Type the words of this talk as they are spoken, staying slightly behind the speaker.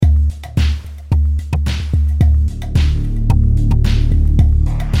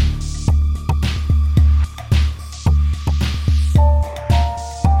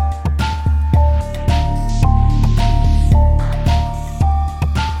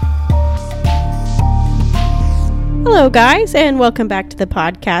Hello, guys, and welcome back to the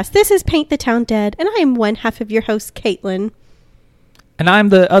podcast. This is Paint the Town Dead, and I am one half of your host, Caitlin. And I'm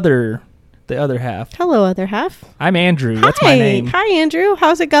the other half. Hello, other half. I'm Andrew. That's my name. Hi, Andrew.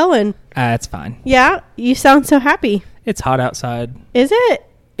 How's it going? It's fine. Yeah, you sound so happy. It's hot outside. Is it?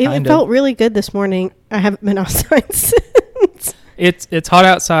 It Kind felt of. really good this morning. I haven't been outside since. It's hot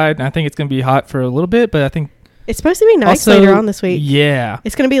outside, and I think it's going to be hot for a little bit, but I think It's supposed to be nice also, later on this week. Yeah.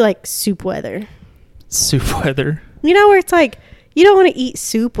 It's going to be like soup weather. Soup weather. You know, where it's like, you don't want to eat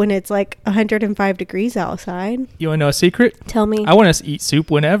soup when it's like 105 degrees outside. You want to know a secret? Tell me. I want us to eat soup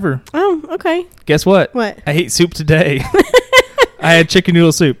whenever. Oh, okay. Guess what? What? I ate soup today. I had chicken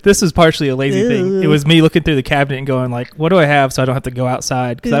noodle soup. This is partially a lazy thing. It was me looking through the cabinet and going like, what do I have so I don't have to go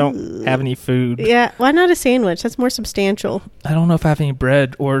outside because I don't have any food. Yeah, why not a sandwich? That's more substantial. I don't know if I have any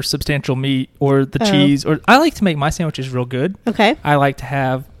bread or substantial meat or the cheese. Or I like to make my sandwiches real good. Okay. I like to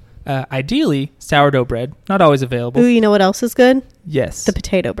have, ideally, sourdough bread. Not always available. Ooh, you know what else is good? Yes. The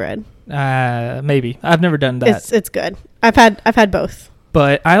potato bread. Maybe. I've never done that. It's good. I've had both.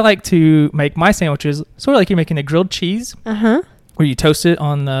 But I like to make my sandwiches sort of like you're making a grilled cheese. Uh-huh. Where you toast it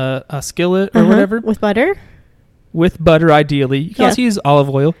on the skillet or whatever. With butter? With butter, ideally. You can also use olive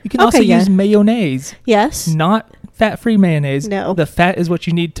oil. You can also use mayonnaise. Yes. Not fat-free mayonnaise. No. The fat is what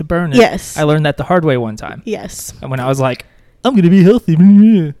you need to burn it. Yes. I learned that the hard way one time. Yes. And when I was like, I'm going to be healthy.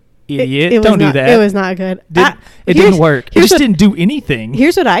 Idiot. Don't do that. It was not good. It didn't work. It just didn't do anything.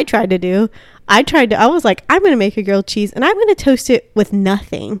 Here's what I tried to do. I was like, I'm going to make a grilled cheese, and I'm going to toast it with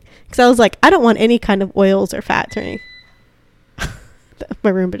nothing. Because I was like, I don't want any kind of oils or fats or anything.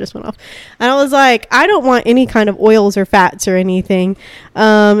 My Roomba just went off. And I was like, I don't want any kind of oils or fats or anything.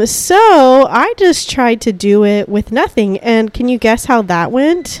 So I just tried to do it with nothing. And can you guess how that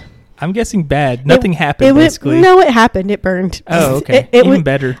went? I'm guessing bad. Nothing happened, basically. No, it happened. It burned. Oh, okay. Even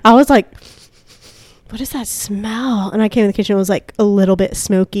better. I was like, what is that smell? And I came in the kitchen. It was like a little bit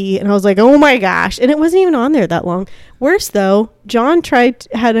smoky. And I was like, oh my gosh. And it wasn't even on there that long. Worse though, John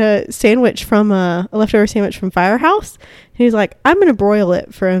had a sandwich from a leftover sandwich from Firehouse. And he was like, I'm going to broil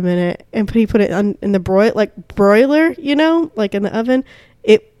it for a minute. And he put it in the broiler, you know, like in the oven.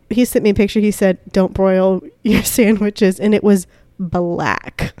 He sent me a picture. He said, don't broil your sandwiches. And it was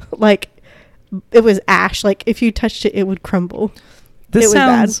black. Like it was ash. Like if you touched it, it would crumble. This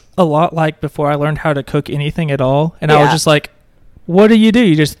sounds a lot like before I learned how to cook anything at all. And I was just like, what do?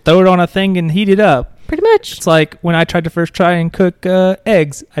 You just throw it on a thing and heat it up. Pretty much. It's like when I tried to first try and cook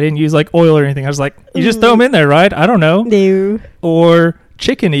eggs. I didn't use like oil or anything. I was like, you just throw them in there, right? I don't know. No. Or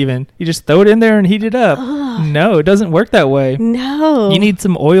chicken even. You just throw it in there and heat it up. Ugh. No, it doesn't work that way. No. You need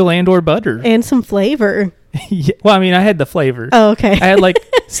some oil and or butter. And some flavor. Yeah, well, I mean, I had the flavor. Oh, okay. I had like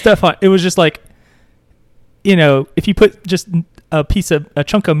stuff on. It was just like, you know, if you put just a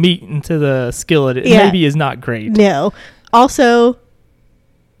chunk of meat into the skillet, it maybe is not great. No. Also,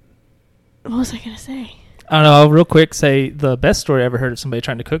 what was I going to say? I don't know. I'll real quick say the best story I ever heard of somebody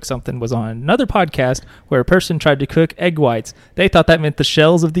trying to cook something was on another podcast where a person tried to cook egg whites. They thought that meant the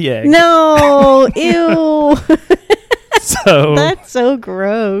shells of the egg. No. Ew. So that's so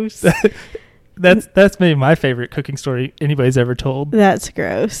gross. That's maybe my favorite cooking story anybody's ever told. That's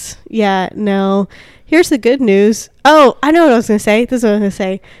gross. Yeah, no. Here's the good news. Oh, I know what I was going to say. This is what I was going to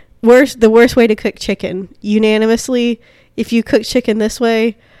say. The worst way to cook chicken. Unanimously, if you cook chicken this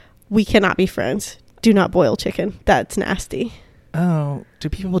way, we cannot be friends. Do not boil chicken. That's nasty. Oh, do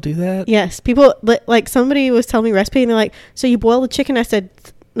people do that? Yes. People, like somebody was telling me recipe and they're like, so you boil the chicken? I said,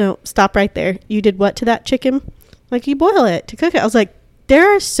 no, stop right there. You did what to that chicken? Like you boil it to cook it. I was like,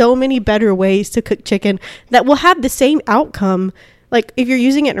 there are so many better ways to cook chicken that will have the same outcome. Like if you're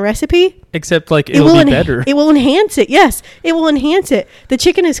using it in a recipe. Except like it'll be better. It will enhance it. Yes, it will enhance it. The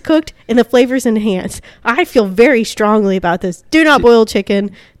chicken is cooked and the flavor's enhanced. I feel very strongly about this. Do not boil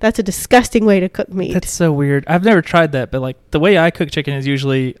chicken. That's a disgusting way to cook meat. That's so weird. I've never tried that, but like the way I cook chicken is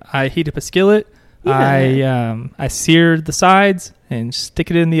usually I heat up a skillet. Yeah. I sear the sides and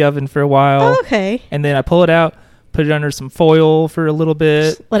stick it in the oven for a while. Oh, okay. And then I pull it out. Put it under some foil for a little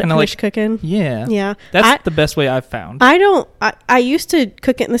bit. Just let it finish cooking. Yeah. Yeah. That's the best way I've found. I used to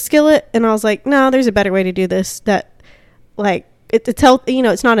cook it in the skillet and I was like, no, there's a better way to do this. That like it's healthy. You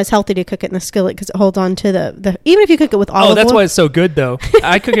know, it's not as healthy to cook it in the skillet because it holds on to the even if you cook it with olive oil. Oh, that's why it's so good though.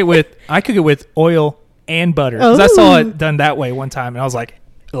 I cook it with oil and butter. Because I saw it done that way one time and I was like,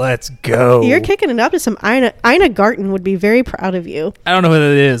 let's go. You're kicking it up to some Ina Garten would be very proud of you. I don't know what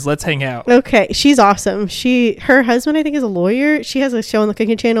it is. Let's hang out. Okay. She's awesome. Her husband, I think, is a lawyer. She has a show on the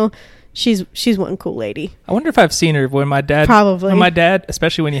cooking channel. She's one cool lady. I wonder if I've seen her when my dad,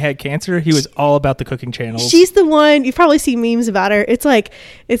 especially when he had cancer, he was all about the cooking channels. She's the one. You've probably seen memes about her. It's like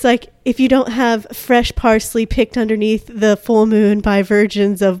if you don't have fresh parsley picked underneath the full moon by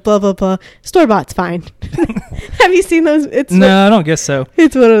virgins of blah blah blah, store-bought's fine. Have you seen those? No, I don't guess so.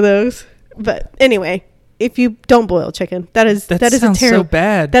 It's one of those. But anyway, if you don't boil chicken, that is a terrible. So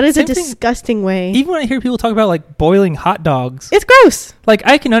bad. That is a disgusting way. Even when I hear people talk about like boiling hot dogs, it's gross. Like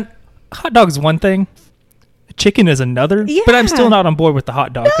hot dog is one thing, chicken is another. Yeah. But I'm still not on board with the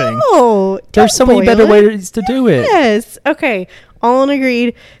hot dog thing. No, there's so many better ways to do it. Yes. Okay. All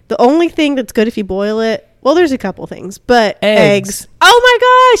agreed. The only thing that's good if you boil it. Well, there's a couple things, but eggs. Oh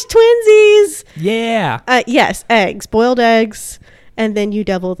my gosh, twinsies. Yeah. Yes, eggs, boiled eggs. And then you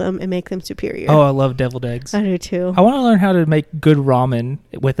devil them and make them superior. Oh, I love deviled eggs. I do too. I want to learn how to make good ramen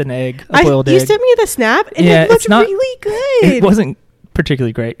with an egg, boiled egg. You sent me the snap, and it looked really good. It wasn't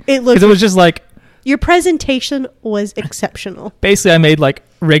particularly great. It looked. Because it was just like... Your presentation was exceptional. Basically, I made like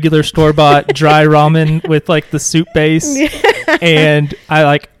regular store-bought dry ramen with like the soup base. And I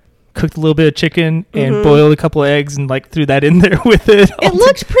like cooked a little bit of chicken and boiled a couple of eggs and like threw that in there with it. It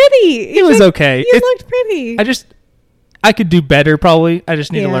looked pretty. It was okay. It looked pretty. I could do better probably. I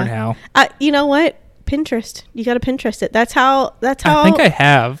just need to learn how. You know what? Pinterest. You got to Pinterest it. That's how. I think I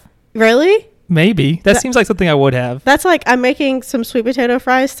have. Really? Maybe. That seems like something I would have. That's like I'm making some sweet potato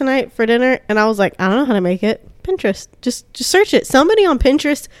fries tonight for dinner, and I was like, I don't know how to make it. Pinterest. Just search it. Somebody on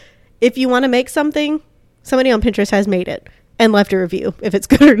Pinterest, if you want to make something, somebody on Pinterest has made it and left a review if it's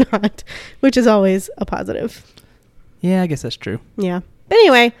good or not, which is always a positive. Yeah, I guess that's true. Yeah. But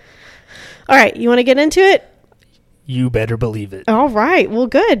anyway, all right. You want to get into it? You better believe it. All right. Well,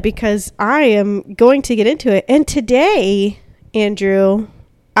 good, because I am going to get into it. And today, Andrew,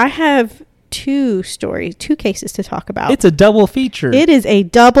 I have two cases to talk about. It's a double feature. It is a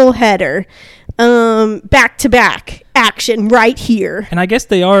double header. Back to back action right here. And I guess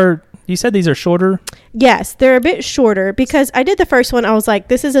they are, you said these are shorter? Yes, they're a bit shorter because I did the first one. I was like,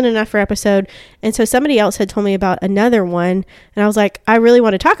 this isn't enough for episode. And so somebody else had told me about another one. And I was like, I really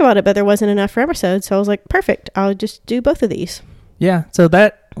want to talk about it, but there wasn't enough for episode. So I was like, perfect. I'll just do both of these. Yeah. So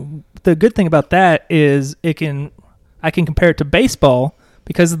the good thing about that is I can compare it to baseball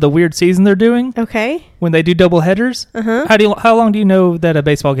because of the weird season they're doing. Okay. When they do double headers. Uh-huh. How long do you know that a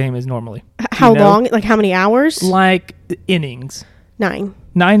baseball game is normally? How long? Like how many hours? Like innings. 9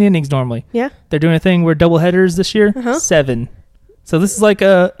 innings normally. Yeah. They're doing a thing where double headers this year. 7. So this is like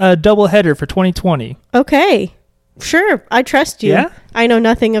a double header for 2020. Okay. Sure. I trust you. Yeah. I know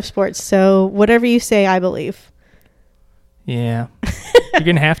nothing of sports, so whatever you say, I believe. Yeah. You're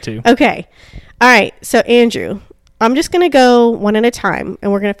going to have to. Okay. All right. So Andrew, I'm just going to go one at a time,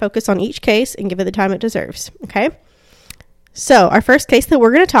 and we're going to focus on each case and give it the time it deserves. Okay. So our first case that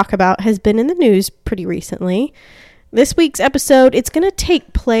we're going to talk about has been in the news pretty recently. This week's episode, it's going to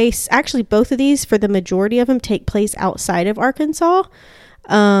take place, actually both of these, for the majority of them, take place outside of Arkansas.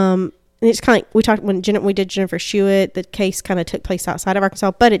 And it's kind of like, we talked when we did Jennifer Schuett, the case kind of took place outside of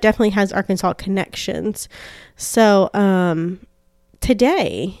Arkansas, but it definitely has Arkansas connections. So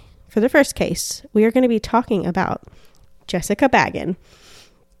today, for the first case, we are going to be talking about Jessica Baggin.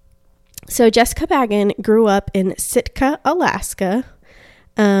 So Jessica Baggin grew up in Sitka, Alaska.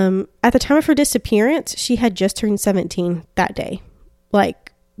 At the time of her disappearance, she had just turned 17 that day.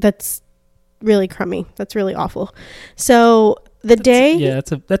 Like, that's really crummy. That's really awful. So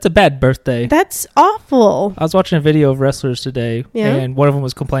that's a bad birthday. That's awful. I was watching a video of wrestlers today, and one of them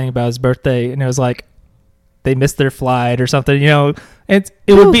was complaining about his birthday, and it was like they missed their flight or something. You know, it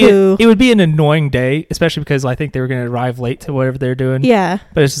would be an annoying day, especially because I think they were going to arrive late to whatever they're doing. Yeah,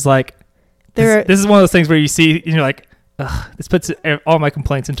 but it's just like this is one of those things where you see and you're like, ugh, this puts all my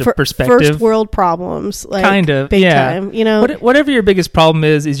complaints into perspective. First world problems, like kind of big time. You know, whatever your biggest problem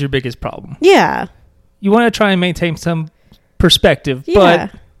is your biggest problem. Yeah, you want to try and maintain some perspective,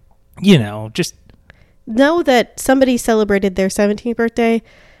 but you know, just know that somebody celebrated their 17th birthday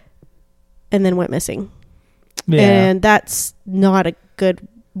and then went missing. Yeah. And that's not a good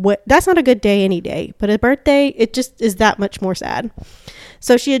day any day, but a birthday, it just is that much more sad.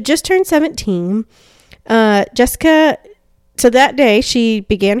 So she had just turned 17. Jessica, so that day she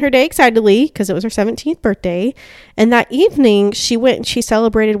began her day excitedly because it was her 17th birthday. And that evening she went and she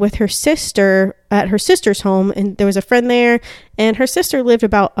celebrated with her sister at her sister's home. And there was a friend there, and her sister lived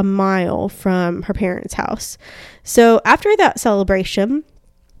about a mile from her parents' house. So after that celebration,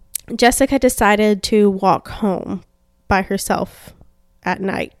 Jessica decided to walk home by herself at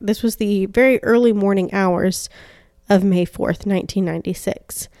night. This was the very early morning hours of May 4th,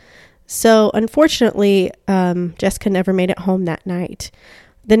 1996. So unfortunately, Jessica never made it home that night.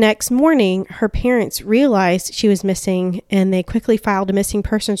 The next morning, her parents realized she was missing, and they quickly filed a missing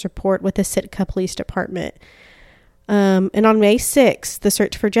persons report with the Sitka Police Department. And on May 6th, the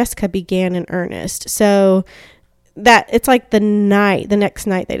search for Jessica began in earnest. So that it's like the next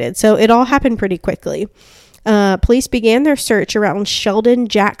night they did. So it all happened pretty quickly. Police began their search around Sheldon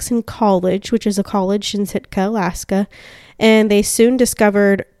Jackson College, which is a college in Sitka, Alaska. And they soon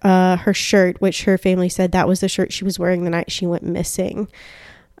discovered her shirt, which her family said that was the shirt she was wearing the night she went missing.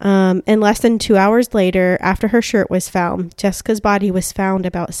 And less than 2 hours later, after her shirt was found, Jessica's body was found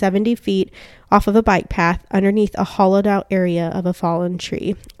about 70 feet off of a bike path underneath a hollowed out area of a fallen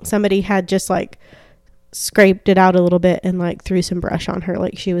tree. Somebody had just like scraped it out a little bit and like threw some brush on her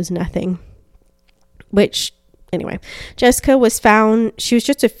like she was nothing. Which, anyway, Jessica was found. She was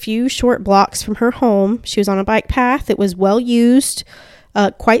just a few short blocks from her home. She was on a bike path. It was well used.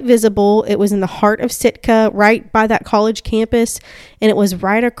 Quite visible. It was in the heart of Sitka, right by that college campus, and it was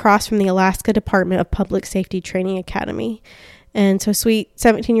right across from the Alaska Department of Public Safety Training Academy. And so sweet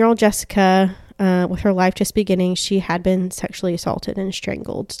 17-year-old Jessica, with her life just beginning, she had been sexually assaulted and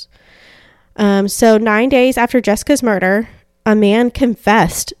strangled. So 9 days after Jessica's murder, a man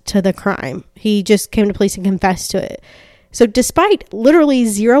confessed to the crime. He just came to police and confessed to it. So despite literally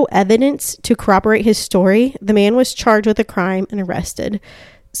zero evidence to corroborate his story, the man was charged with a crime and arrested.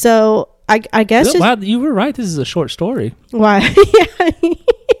 So I guess... Wow, you were right. This is a short story. Why? Yeah.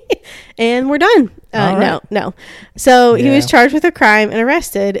 And we're done. Right. No. So he was charged with a crime and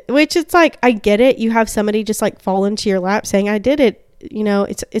arrested, which it's like, I get it. You have somebody just like fall into your lap saying, I did it. You know,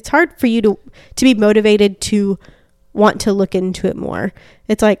 it's hard for you to be motivated to want to look into it more.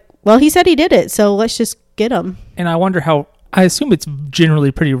 It's like, well, he said he did it, so let's just get him. And I wonder how, I assume it's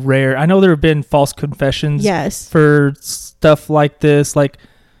generally pretty rare. I know there have been false confessions for stuff like this, like,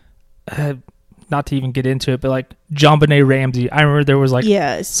 not to even get into it, but like JonBenet Ramsey. I remember there was like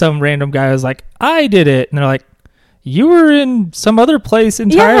some random guy was like, I did it. And they're like, you were in some other place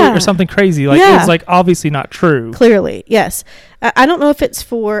entirely or something crazy. Like, it's like obviously not true. Clearly, yes. I don't know if it's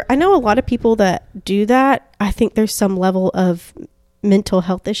for, I know a lot of people that do that. I think there's some level of mental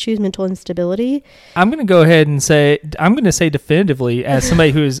health issues, mental instability. I'm going to go ahead and say, I'm going to say definitively as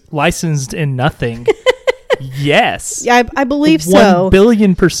somebody who is licensed in nothing. Yes. Yeah, I believe so.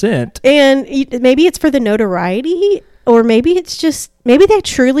 1,000,000,000%. And maybe it's for the notoriety, or maybe it's just, maybe they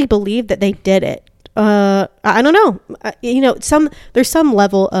truly believe that they did it. I don't know. You know, there's some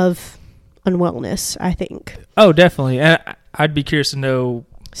level of unwellness, I think. Oh, definitely. And I'd be curious to know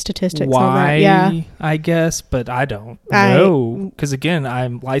statistics why, on that. Yeah. I guess, but I don't know, because again,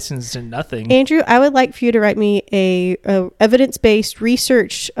 I'm licensed in nothing. Andrew, I would like for you to write me a evidence-based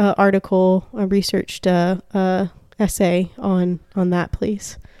research article, a researched essay on that,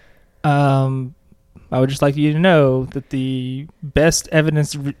 please. I would just like you to know that the best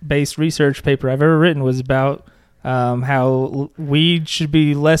evidence-based research paper I've ever written was about how weed should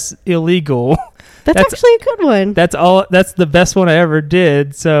be less illegal. That's actually a good one. That's the best one I ever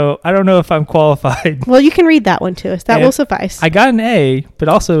did. So I don't know if I'm qualified. Well, you can read that one to us. That will suffice. I got an A, but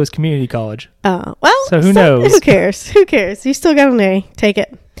also it was community college. Oh, well. So who knows? Who cares? Who cares? You still got an A. Take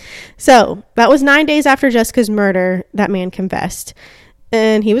it. So that was 9 days after Jessica's murder. That man confessed,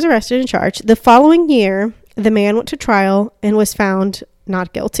 and he was arrested and charged. The following year, the man went to trial and was found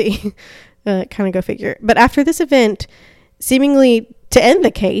not guilty. Kind of go figure. But after this event, seemingly to end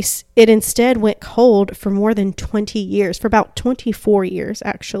the case, it instead went cold for more than 20 years, for about 24 years,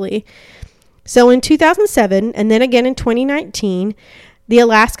 actually. So in 2007, and then again in 2019, the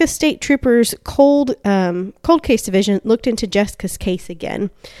Alaska State Troopers Cold Case Division looked into Jessica's case again.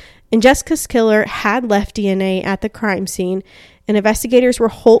 And Jessica's killer had left DNA at the crime scene, and investigators were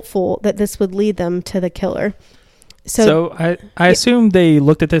hopeful that this would lead them to the killer. So I assume they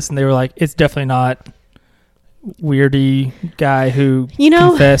looked at this and they were like, it's definitely not weirdy guy who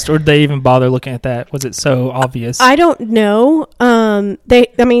confessed, or did they even bother looking at that? Was it so obvious? I don't know.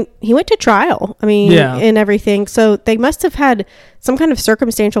 He went to trial, and everything. So they must have had some kind of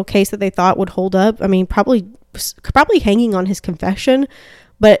circumstantial case that they thought would hold up. I mean, probably hanging on his confession,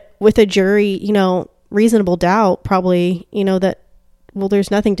 but with a jury, reasonable doubt, probably, that, well, there's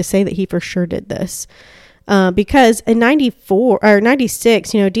nothing to say that he for sure did this. Because in 94 or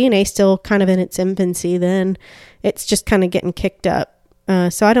 96, DNA is still kind of in its infancy then. It's just kind of getting kicked up.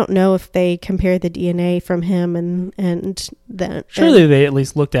 So I don't know if they compared the DNA from him and then. Surely they at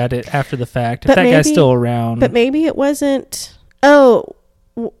least looked at it after the fact. If that guy's still around. But maybe it wasn't. Oh,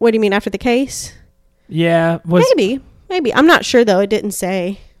 what do you mean after the case? Yeah. Maybe. I'm not sure though. It didn't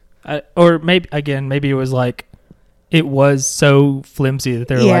say. Or maybe it was like, it was so flimsy that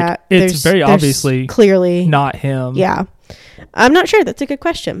they're like, it's very obviously clearly not him. Yeah. I'm not sure. That's a good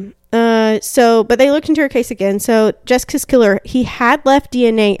question. But they looked into her case again. So Jessica's killer, he had left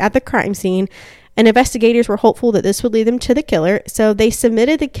DNA at the crime scene, and investigators were hopeful that this would lead them to the killer. So they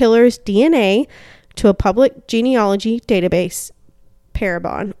submitted the killer's DNA to a public genealogy database,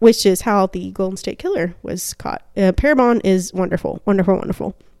 Parabon, which is how the Golden State Killer was caught. Parabon is wonderful, wonderful,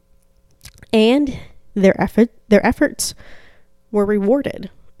 wonderful. And their efforts were rewarded.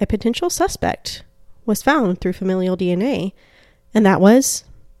 A potential suspect was found through familial DNA, and that was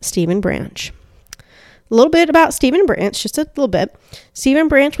Stephen Branch. A little bit about Stephen Branch, just a little bit. Stephen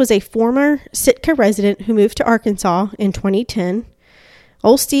Branch was a former Sitka resident who moved to Arkansas in 2010.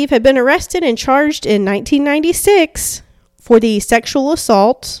 Old Steve had been arrested and charged in 1996 for the sexual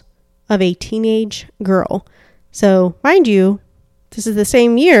assault of a teenage girl. So, mind you, this is the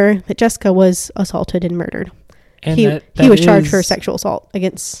same year that Jessica was assaulted and murdered. And he was charged for sexual assault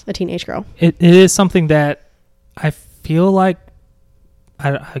against a teenage girl. It is something that I feel like,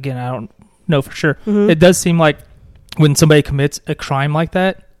 I don't know for sure. Mm-hmm. It does seem like when somebody commits a crime like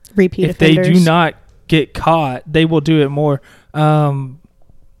that, repeat if offenders. They do not get caught, they will do it more.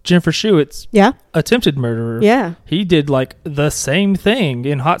 Jennifer Schuett's attempted murderer. Yeah. He did like the same thing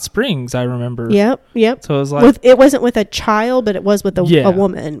in Hot Springs, I remember. Yep. So it was like... it wasn't with a child, but it was with a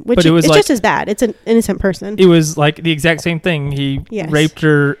woman, which it's like, just as bad. It's an innocent person. It was like the exact same thing. He raped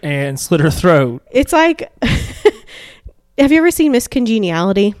her and slit her throat. It's like... Have you ever seen Miss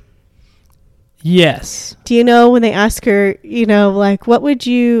Congeniality? Yes. Do you know when they ask her, like, how would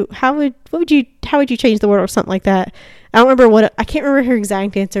you change the world or something like that? I don't remember I can't remember her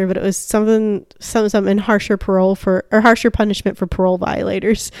exact answer, but it was something harsher punishment for parole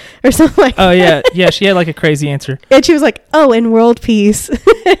violators or something like that. Oh yeah. Yeah. She had like a crazy answer. And she was like, and world peace.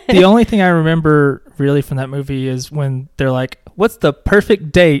 The only thing I remember really from that movie is when they're like, what's the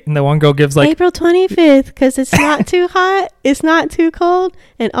perfect date? And the one girl gives like April 25th, because it's not too hot, it's not too cold,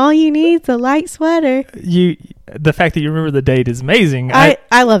 and all you need is a light sweater. The fact that you remember the date is amazing.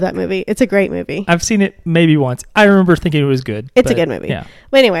 I love that movie. It's a great movie. I've seen it maybe once. I remember thinking it was good. It's a good movie. Yeah.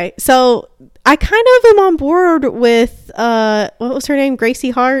 But anyway, so I kind of am on board with what was her name?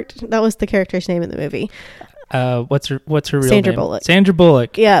 Gracie Hart. That was the character's name in the movie. What's her real Sandra name? Bullock. Sandra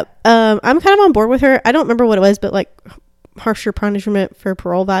Bullock. Yeah. I'm kind of on board with her. I don't remember what it was, but like harsher punishment for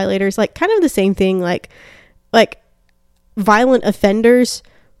parole violators, like kind of the same thing. Like violent offenders.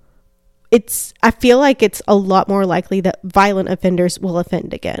 I feel like it's a lot more likely that violent offenders will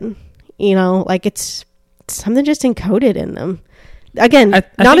offend again. Like it's something just encoded in them. Again,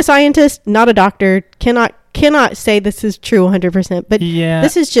 not a scientist, not a doctor, cannot say this is true 100%, but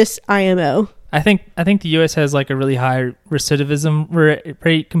this is just IMO. I think the U.S. has like a really high recidivism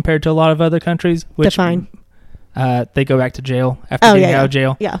rate compared to a lot of other countries. Which, define. They go back to jail after getting out of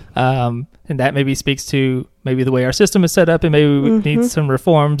jail. Yeah. And that maybe speaks to maybe the way our system is set up, and maybe we need some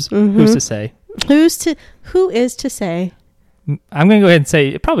reforms. Mm-hmm. Who's to say? Who is to say? I'm going to go ahead and say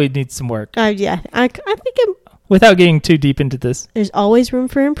it probably needs some work. I think without getting too deep into this, there's always room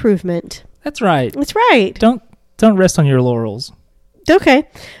for improvement. That's right. That's right. Don't rest on your laurels. Okay.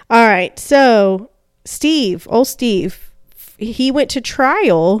 All right. So old Steve, he went to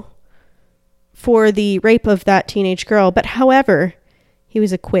trial for the rape of that teenage girl, but however, he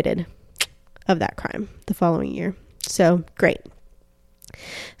was acquitted of that crime the following year. So great.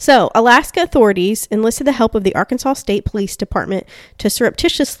 So Alaska authorities enlisted the help of the Arkansas State Police Department to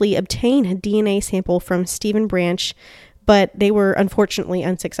surreptitiously obtain a DNA sample from Stephen Branch, but they were unfortunately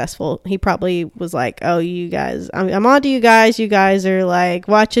unsuccessful. He probably was like, oh, you guys, I'm on to you guys. You guys are like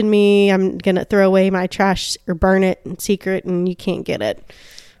watching me. I'm going to throw away my trash or burn it in secret, and you can't get it.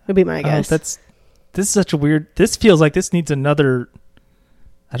 Would be my guess. This is such a weird, this feels like this needs another,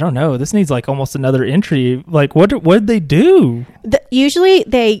 I don't know. This needs like almost another entry. Like what did they do? Usually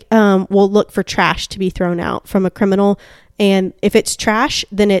they will look for trash to be thrown out from a criminal. And if it's trash,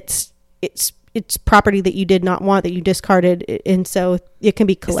 then it's property that you did not want, that you discarded. And so it can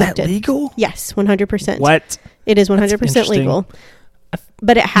be collected. Is that legal? Yes, 100%. What? It is 100% legal.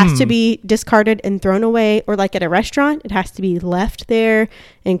 But it has to be discarded and thrown away, or like at a restaurant, it has to be left there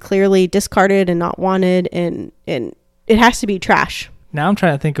and clearly discarded and not wanted. And it has to be trash. Now I'm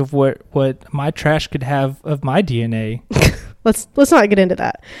trying to think of what my trash could have of my DNA. Let's not get into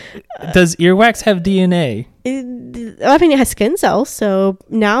that. Does earwax have DNA? I mean, it has skin cells, so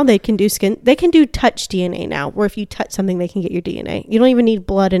now they can do touch DNA now, where if you touch something, they can get your DNA. You don't even need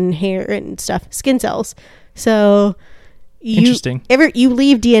blood and hair and stuff. Skin cells. So interesting. You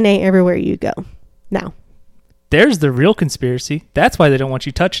leave DNA everywhere you go. Now, there's the real conspiracy. That's why they don't want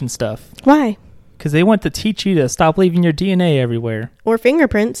you touching stuff. Why? Because they want to teach you to stop leaving your DNA everywhere. Or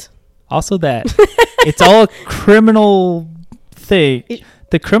fingerprints. Also that. It's all criminal think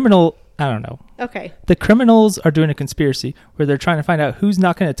the criminal, I don't know. Okay. The criminals are doing a conspiracy where they're trying to find out who's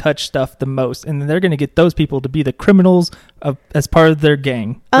not going to touch stuff the most, and then they're going to get those people to be the criminals as part of their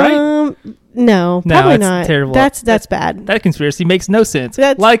gang, right? No, probably not. Terrible. That's bad. That conspiracy makes no sense.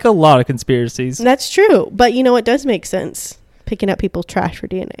 Like a lot of conspiracies. That's true. But you know what does make sense? Picking up people's trash for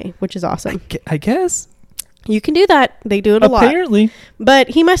DNA, which is awesome. I guess. You can do that. They do it a lot. Apparently. But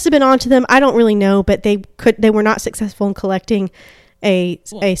he must have been onto them. I don't really know, but they were not successful in collecting a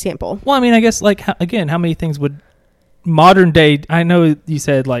sample. Well, I mean, I guess, like, again, how many things would modern day, I know you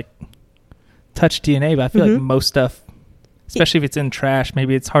said, like, touch DNA, but I feel like most stuff, especially if it's in trash,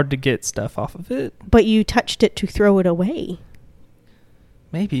 maybe it's hard to get stuff off of it. But you touched it to throw it away.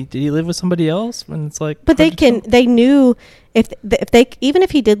 Maybe. Did he live with somebody else? When it's like, but they knew if they, even if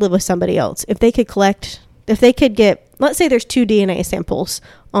he did live with somebody else, if they could get, let's say there's 2 DNA samples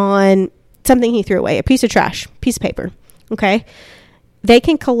on something he threw away, a piece of trash, piece of paper. Okay. They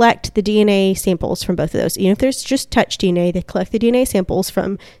can collect the DNA samples from both of those. Even if there's just touch DNA, they collect the DNA samples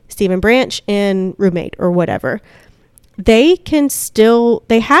from Stephen Branch and roommate or whatever. They have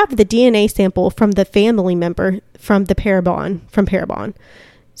the DNA sample from the family member from Parabon.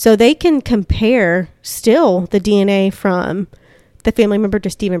 So they can compare still the DNA from the family member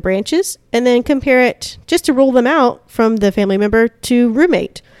to Stephen Branch's and then compare it just to rule them out from the family member to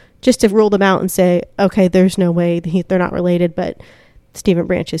roommate, just to rule them out and say, okay, there's no way they're not related, but Stephen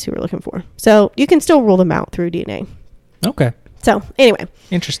Branch is who we're looking for. So you can still rule them out through DNA. Okay. So anyway.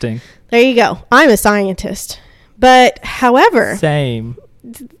 Interesting. There you go. I'm a scientist. But however. Same.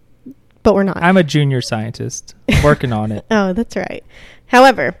 But we're not. I'm a junior scientist. Working on it. Oh, that's right.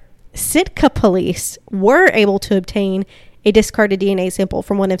 However, Sitka police were able to obtain a discarded DNA sample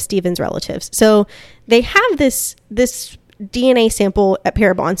from one of Stephen's relatives. So they have this DNA sample at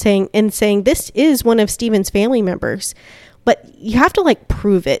Parabon saying this is one of Stephen's family members. But you have to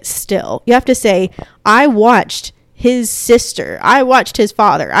prove it still. You have to say, I watched his sister, I watched his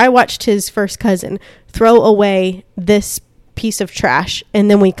father, I watched his first cousin throw away this piece of trash, and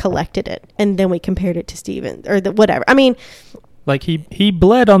then we collected it, and then we compared it to Stephen, or whatever. I mean, like he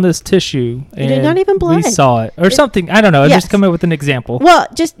bled on this tissue, and he did not even bled. We saw it, or something. I don't know. Yes. Just come up with an example. Well,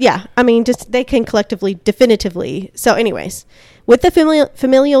 they can collectively, definitively. So, anyways. With the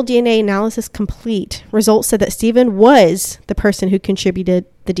familial DNA analysis complete, results said that Stephen was the person who contributed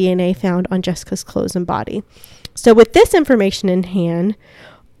the DNA found on Jessica's clothes and body. So with this information in hand,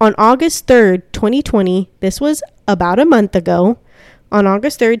 on August 3rd, 2020, this was about a month ago, on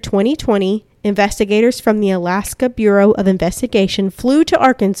August 3rd, 2020, investigators from the Alaska Bureau of Investigation flew to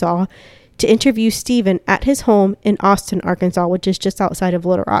Arkansas to interview Stephen at his home in Austin, Arkansas, which is just outside of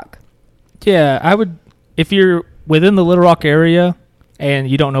Little Rock. Yeah, I would, if you're within the Little Rock area and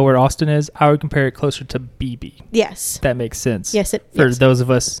you don't know where Austin is, I would compare it closer to Beebe. Yes. That makes sense. Yes. For those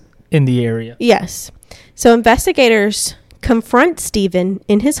of us in the area. Yes. So investigators confront Stephen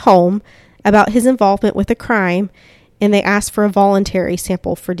in his home about his involvement with a crime, and they asked for a voluntary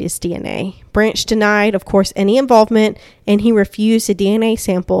sample for his DNA. Branch denied, of course, any involvement, and he refused a DNA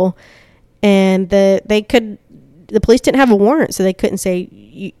sample. And the police didn't have a warrant, so they couldn't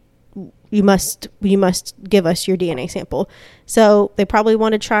say you must give us your DNA sample. So they probably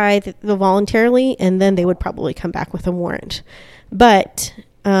want to try the voluntarily, and then they would probably come back with a warrant. But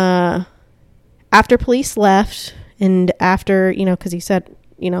after police left, and after, because he said,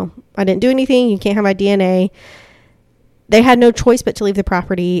 I didn't do anything, you can't have my DNA, they had no choice but to leave the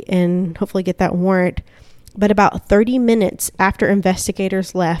property and hopefully get that warrant. But about 30 minutes after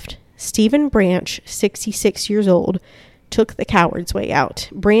investigators left, Stephen Branch, 66 years old, took the coward's way out.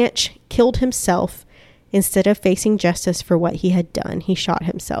 Branch killed himself instead of facing justice for what he had done. He shot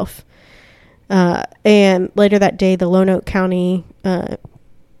himself. And later that day, the Lonoke County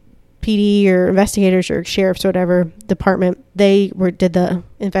PD or investigators or sheriffs or whatever department, did the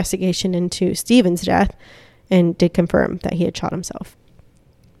investigation into Stephen's death and did confirm that he had shot himself.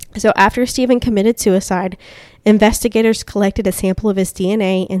 So after Stephen committed suicide, investigators collected a sample of his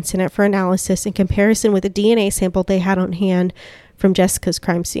DNA and sent it for analysis in comparison with the DNA sample they had on hand from Jessica's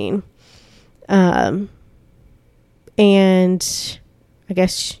crime scene. And I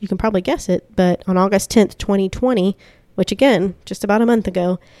guess you can probably guess it, but on August 10th, 2020, which again, just about a month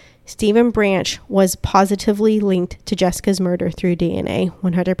ago, Stephen Branch was positively linked to Jessica's murder through DNA,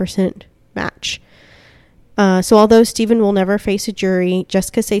 100% match. So although Stephen will never face a jury,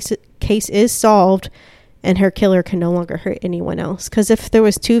 Jessica's case is solved, and her killer can no longer hurt anyone else. Because if there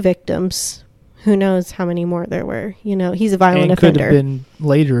was 2 victims, who knows how many more there were? He's a violent offender. Could have been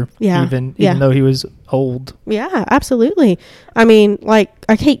later, even though he was old. Yeah, absolutely. I mean, I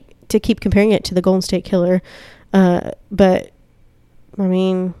hate to keep comparing it to the Golden State Killer, but I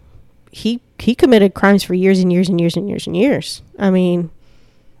mean, he committed crimes for years and years and years and years and years. I mean,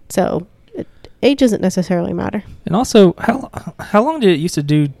 so age doesn't necessarily matter. And also, how long did it used to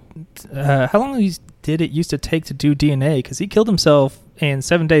do? How long did it used to take to do DNA? Because he killed himself, and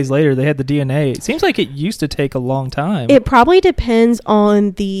 7 days later they had the DNA. It seems like it used to take a long time. It probably depends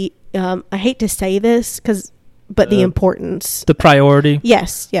on the. I hate to say this, but the importance, the priority.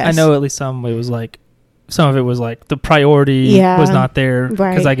 Yes. I know at least some of it was like the priority was not there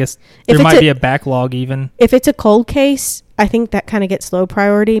because I guess there might be a backlog even. If it's a cold case, I think that kind of gets low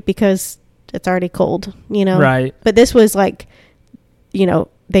priority because it's already cold, Right. But this was like,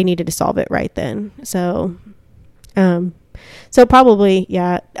 they needed to solve it right then. So, so probably,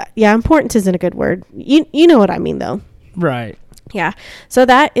 yeah, importance isn't a good word. You know what I mean, though. Right. Yeah. So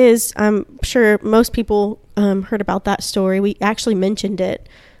that is, I'm sure most people heard about that story. We actually mentioned it,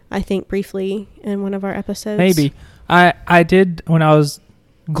 I think, briefly in one of our episodes. Maybe. I did when I was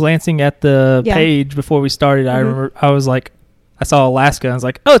glancing at the page before we started. I remember I was like, I saw Alaska. And I was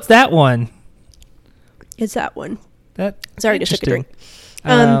like, oh, it's that one. It's that one. Sorry, just took a drink.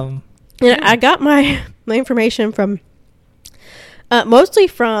 I got my information from mostly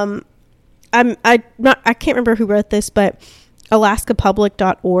from I can't remember who wrote this, but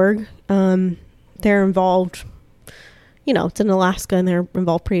alaskapublic.org. They're involved, it's in Alaska and they're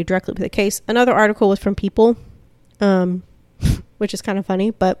involved pretty directly with the case. Another article was from People, which is kind of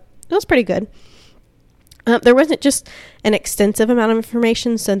funny, but it was pretty good. There wasn't just an extensive amount of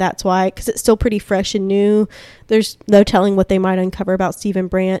information, so that's why, because it's still pretty fresh and new. There's no telling what they might uncover about Stephen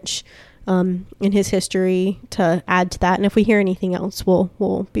Branch in his history to add to that. And if we hear anything else,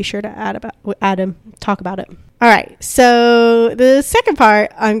 we'll be sure to talk about it. All right. So the second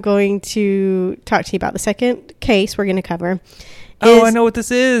part, I'm going to talk to you about the second case we're going to cover. I know what this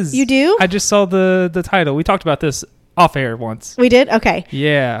is. You do? I just saw the title. We talked about this off air once. We did? Okay.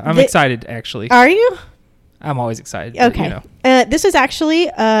 Yeah. I'm excited, actually. Are you? I'm always excited. Okay. This was actually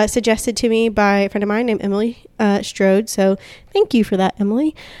suggested to me by a friend of mine named Emily Strode. So thank you for that,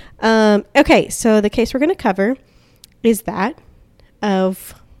 Emily. Okay. So the case we're going to cover is that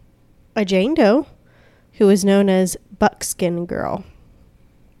of a Jane Doe who is known as Buckskin Girl.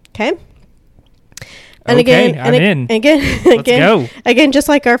 Okay. And okay, I'm in. Let's go. Again, just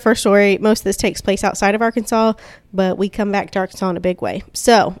like our first story, most of this takes place outside of Arkansas, but we come back to Arkansas in a big way.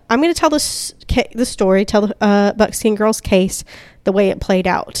 So I'm going to tell the story, tell the Buckskin Girl's case, the way it played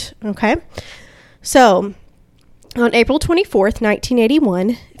out. Okay. So on April 24th,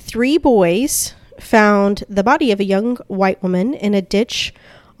 1981, 3 boys found the body of a young white woman in a ditch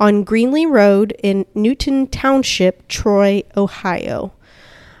on Greenlee Road in Newton Township, Troy, Ohio.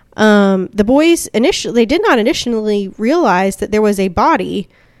 The boys they did not initially realize that there was a body.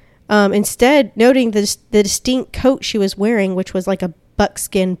 Instead, noting the distinct coat she was wearing, which was like a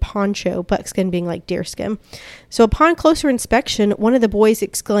buckskin poncho, buckskin being like deerskin. So upon closer inspection, one of the boys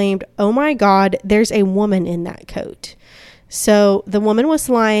exclaimed, "Oh my God, there's a woman in that coat." So the woman was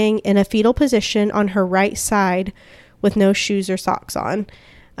lying in a fetal position on her right side with no shoes or socks on.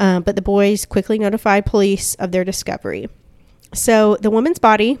 But the boys quickly notified police of their discovery. So the woman's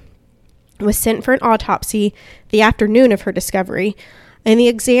body was sent for an autopsy the afternoon of her discovery, and the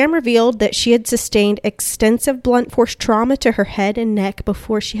exam revealed that she had sustained extensive blunt force trauma to her head and neck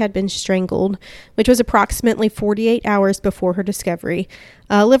before she had been strangled, which was approximately 48 hours before her discovery.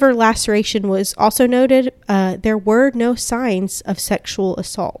 Liver laceration was also noted. There were no signs of sexual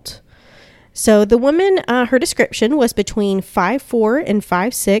assault. So the woman, her description was between 5'4" and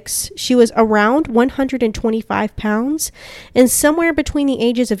 5'6". She was around 125 pounds and somewhere between the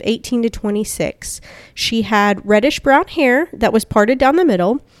ages of 18 to 26. She had reddish brown hair that was parted down the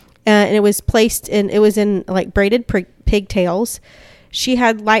middle, and it was in like braided pigtails. She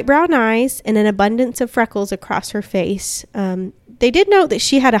had light brown eyes and an abundance of freckles across her face. They did note that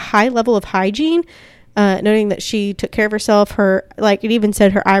she had a high level of hygiene, noting that she took care of herself. It even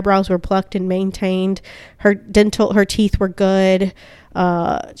said her eyebrows were plucked and maintained. Her teeth were good.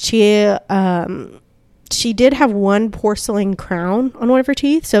 She did have one porcelain crown on one of her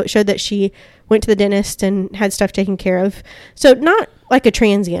teeth, so it showed that she went to the dentist and had stuff taken care of. So not like a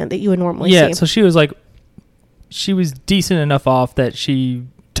transient that you would normally see. Yeah, so she was decent enough off that she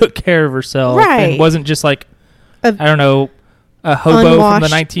took care of herself, right, and wasn't just like, I don't know, a hobo unwashed, from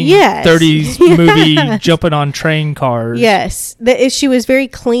the 1930s movie jumping on train cars. Yes. She was very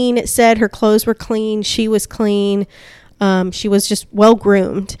clean. It said her clothes were clean. She was clean. She was just well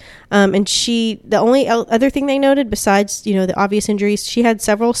groomed. And the only other thing they noted besides, the obvious injuries, she had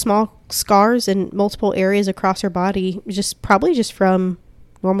several small scars in multiple areas across her body, probably just from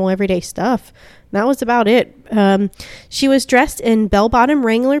normal everyday stuff. That was about it. She was dressed in bell-bottom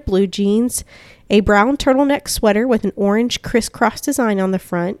Wrangler blue jeans, a brown turtleneck sweater with an orange crisscross design on the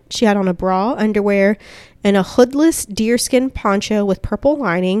front. She had on a bra, underwear, and a hoodless deerskin poncho with purple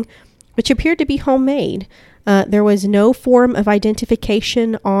lining, which appeared to be homemade. There was no form of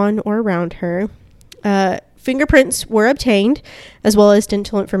identification on or around her. Fingerprints were obtained, as well as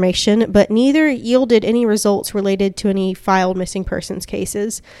dental information, but neither yielded any results related to any filed missing persons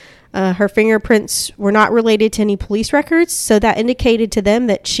cases. Her fingerprints were not related to any police records, so that indicated to them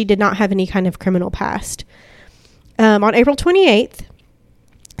that she did not have any kind of criminal past. On April 28th,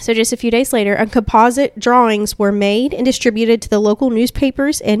 so just a few days later, composite drawings were made and distributed to the local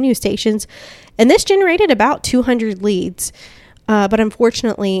newspapers and news stations, and this generated about 200 leads. But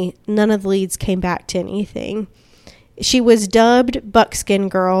unfortunately, none of the leads came back to anything. She was dubbed Buckskin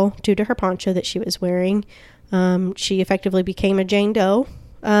Girl due to her poncho that she was wearing. She effectively became a Jane Doe.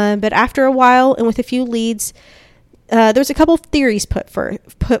 But after a while, and with a few leads, there was a couple of theories put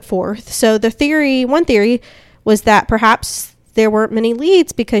forth. So one theory was that perhaps there weren't many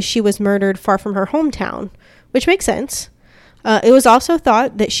leads because she was murdered far from her hometown, which makes sense. It was also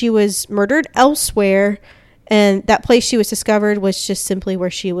thought that she was murdered elsewhere, and that place she was discovered was just simply where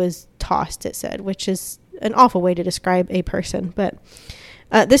she was tossed, it said, which is an awful way to describe a person. But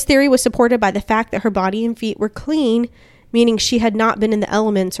this theory was supported by the fact that her body and feet were clean, meaning she had not been in the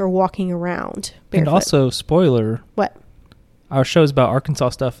elements or walking around barefoot. And also, spoiler. What? Our show's about Arkansas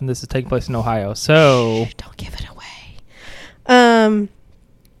stuff, and this is taking place in Ohio, so... Shh, don't give it away.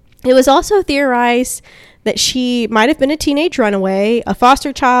 It was also theorized that she might have been a teenage runaway, a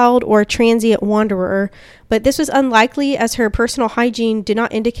foster child, or a transient wanderer, but this was unlikely as her personal hygiene did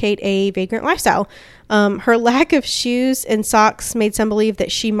not indicate a vagrant lifestyle. Her lack of shoes and socks made some believe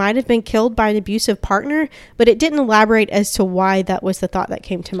that she might have been killed by an abusive partner, but it didn't elaborate as to why that was the thought that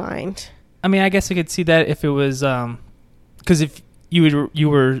came to mind. I mean, I guess I could see that if it was, because if you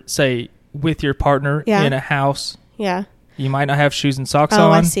were, say, with your partner in a house. Yeah. You might not have shoes and socks on.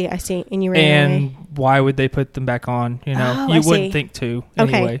 Oh, I see. And you ran away. Why would they put them back on? You know, you wouldn't think to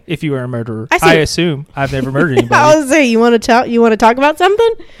anyway. If you were a murderer, I assume I've never murdered anybody. I was say you want to talk about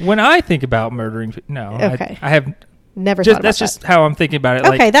something? When I think about murdering, no. Okay. I have never thought about that's just how I'm thinking about it.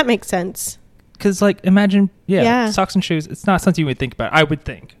 Okay, that makes sense. Because, imagine, socks and shoes. It's not something you would think about. I would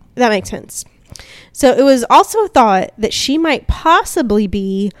think that makes sense. So it was also thought that she might possibly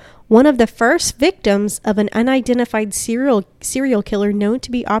be one of the first victims of an unidentified serial killer known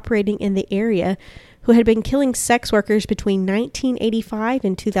to be operating in the area, who had been killing sex workers between 1985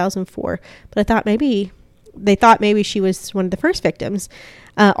 and 2004. But they thought maybe she was one of the first victims.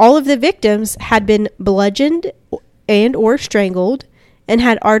 All of the victims had been bludgeoned and or strangled and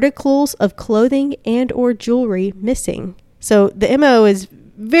had articles of clothing and or jewelry missing. So the MO is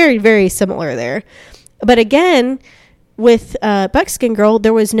very, very similar there. But again, with Buckskin Girl,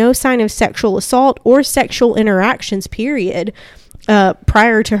 there was no sign of sexual assault or sexual interactions, period,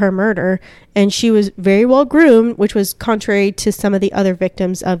 prior to her murder. And she was very well groomed, which was contrary to some of the other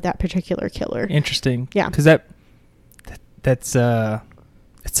victims of that particular killer. Interesting. Yeah. Because that's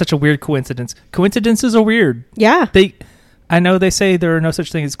it's such a weird coincidence. Coincidences are weird. Yeah. I know they say there are no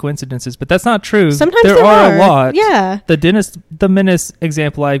such thing as coincidences, but that's not true. Sometimes there are a lot. Yeah. The Menace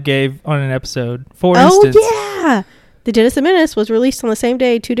example I gave on an episode, for instance. Oh, yeah. The Dennis the Menace was released on the same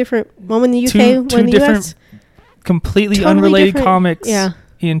day. One in the UK, one in the US. Completely totally unrelated comics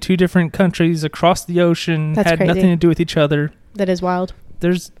in two different countries across the ocean. That's had crazy. Nothing to do with each other. That is wild.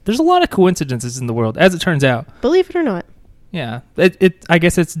 There's a lot of coincidences in the world, as it turns out. Believe it or not. Yeah. I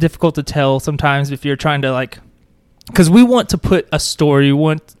guess it's difficult to tell sometimes if you're trying to because we want to put a story. We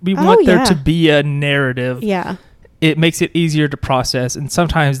want there to be a narrative. Yeah. It makes it easier to process, and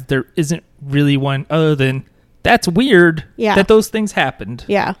sometimes there isn't really one other than that's weird that those things happened.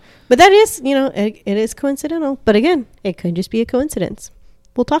 Yeah. But that is, it is coincidental. But again, it could just be a coincidence.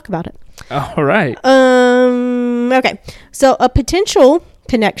 We'll talk about it. All right. Okay. So a potential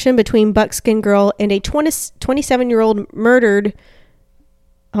connection between Buckskin Girl and a 27-year-old murdered...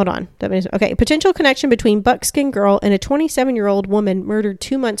 Hold on. Okay. A potential connection between Buckskin Girl and a 27-year-old woman murdered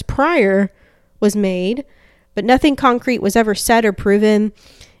 2 months prior was made, but nothing concrete was ever said or proven.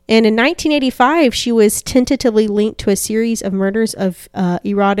 And in 1985, she was tentatively linked to a series of murders of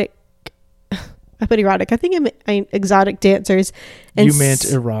erotic. I put erotic. I think I mean exotic dancers. And you meant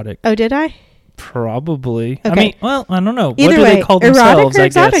erotic. Oh, did I? Probably. Okay. I mean, well, I don't know. Either what do way, they call erotic themselves, or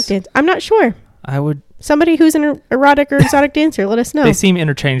exotic dance? I'm not sure. I would. Somebody who's an erotic or exotic dancer, let us know. They seem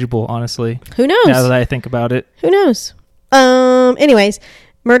interchangeable, honestly. Who knows? Now that I think about it. Who knows? Anyways,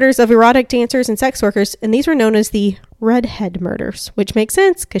 murders of erotic dancers and sex workers, and these were known as the redhead murders, which makes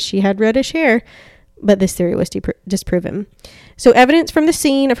sense because she had reddish hair, but this theory was disproven. So evidence from the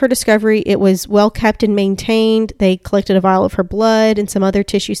scene of her discovery, it was well kept and maintained. They collected a vial of her blood and some other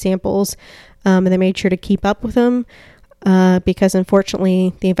tissue samples, and they made sure to keep up with them because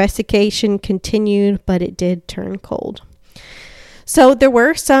unfortunately the investigation continued, but it did turn cold. So there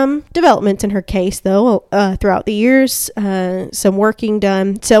were some developments in her case, though, throughout the years, some working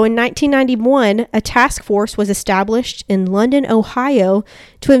done. So in 1991, a task force was established in London, Ohio,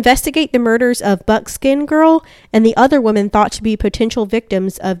 to investigate the murders of Buckskin Girl and the other women thought to be potential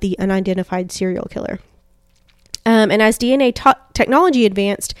victims of the unidentified serial killer. And as DNA technology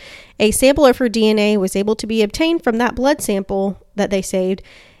advanced, a sample of her DNA was able to be obtained from that blood sample that they saved,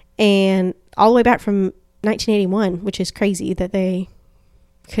 and all the way back from 1981, which is crazy that they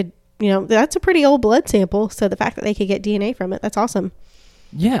could, that's a pretty old blood sample. So the fact that they could get DNA from it, that's awesome.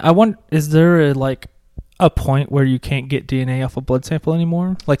 Yeah. I wonder, is there a point where you can't get DNA off a blood sample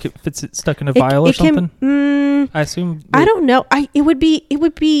anymore? Like if it's stuck in a vial or something? I assume. I don't know. It would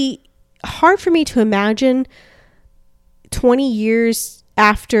be hard for me to imagine 20 years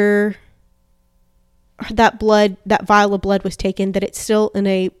after that vial of blood was taken, that it's still in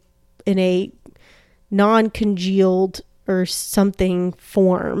a non-congealed or something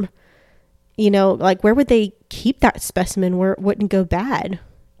form. Where would they keep that specimen where it wouldn't go bad?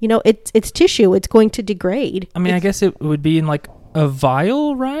 It's tissue. It's going to degrade. I mean, I guess it would be in a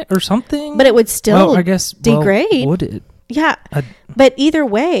vial, right? Or something? But it would still degrade. Would it? Yeah. But either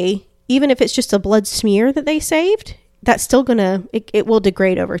way, even if it's just a blood smear that they saved, that's still it will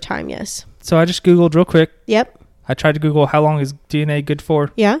degrade over time, yes. So I just Googled real quick. Yep. I tried to Google how long is DNA good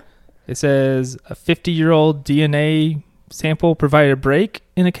for. Yeah. It says a 50-year-old DNA sample provided a break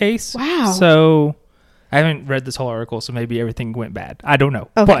in a case. Wow. So I haven't read this whole article, so maybe everything went bad. I don't know.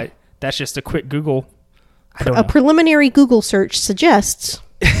 Okay. But that's just a quick Google. A preliminary Google search suggests.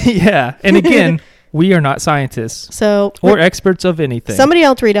 Yeah. And again, we are not scientists or experts of anything. Somebody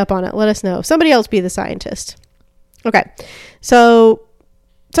else read up on it. Let us know. Somebody else be the scientist. Okay. So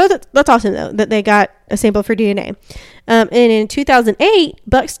that's awesome, though, that they got a sample for DNA. And in 2008,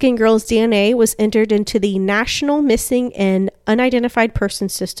 Buckskin Girl's DNA was entered into the National Missing and Unidentified Person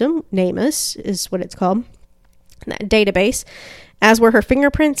System, NamUs is what it's called, that database, as were her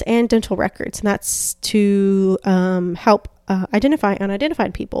fingerprints and dental records. And that's to help identify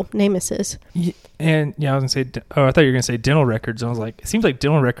unidentified people, NamUs is. And I was going to say, I thought you were going to say dental records. And I was like, it seems like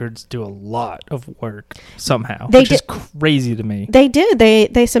dental records do a lot of work somehow, which is crazy to me. They did.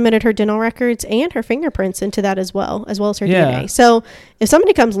 They submitted her dental records and her fingerprints into that as well as her DNA. So if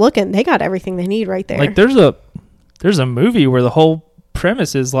somebody comes looking, they got everything they need right there. Like there's a movie where the whole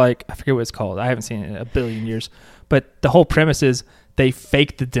premise is I forget what it's called. I haven't seen it in a billion years, but the whole premise is they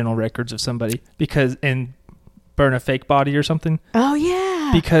fake the dental records of somebody and burn a fake body or something. Oh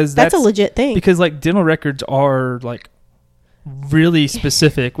yeah, because that's a legit thing. Because dental records are really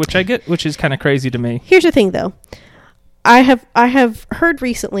specific, which I get, which is kind of crazy to me. Here's the thing, though. I have heard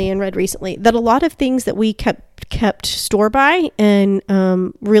recently and read recently that a lot of things that we kept store by and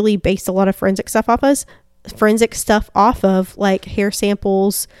really based a lot of forensic stuff off of, like hair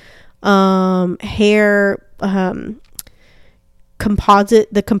samples, hair.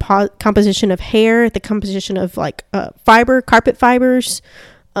 Composition of hair, the composition of carpet fibers.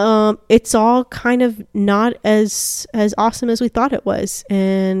 It's all kind of not as awesome as we thought it was,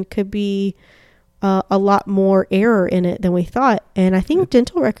 and could be a lot more error in it than we thought. And I think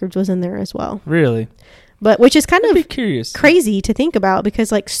dental records was in there as well. Really? But which is kind of curious, crazy to think about,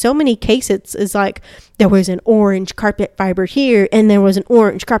 because so many cases is there was an orange carpet fiber here and there was an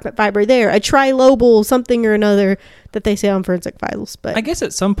orange carpet fiber there, a trilobal something or another that they say on forensic files. But I guess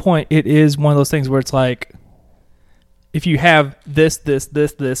at some point it is one of those things where it's if you have this,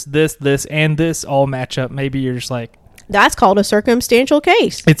 and this all match up, maybe you're just that's called a circumstantial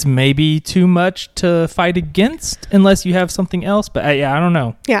case. It's maybe too much to fight against unless you have something else. But I don't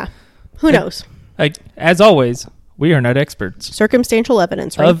know. Yeah. Who knows? As always, we are not experts. Circumstantial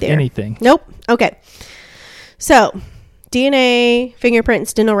evidence right there. Of anything. Nope. Okay. So, DNA,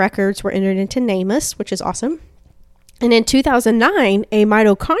 fingerprints, dental records were entered into NamUs, which is awesome. And in 2009, a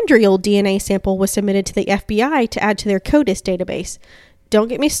mitochondrial DNA sample was submitted to the FBI to add to their CODIS database. Don't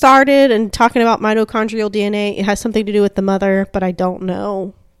get me started and talking about mitochondrial DNA. It has something to do with the mother, but I don't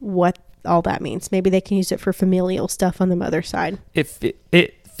know what all that means. Maybe they can use it for familial stuff on the mother's side.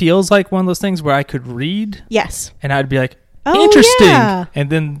 It feels like one of those things where I could read. Yes. And I'd be like, interesting. Yeah. And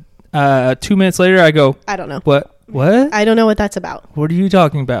then 2 minutes later, I go, I don't know. What? I don't know what that's about. What are you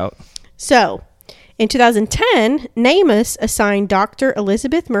talking about? So, in 2010, NamUs assigned Dr.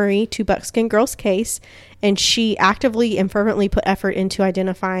 Elizabeth Murray to Buckskin Girl's case, and she actively and fervently put effort into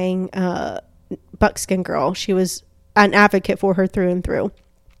identifying Buckskin Girl. She was an advocate for her through and through.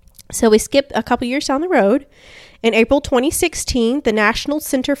 So we skip a couple years down the road. In April 2016, the National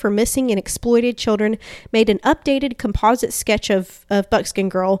Center for Missing and Exploited Children made an updated composite sketch of Buckskin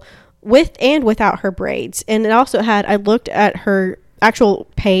Girl with and without her braids. And it also had, I looked at her actual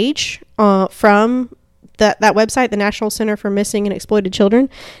page from that website, the National Center for Missing and Exploited Children,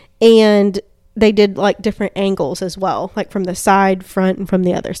 and they did like different angles as well, like from the side, front, and from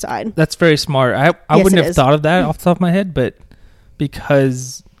the other side. That's very smart. I wouldn't have thought of that off the top of my head, but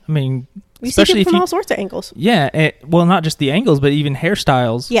because, I mean... You see it from all sorts of angles. Yeah. Well, not just the angles, but even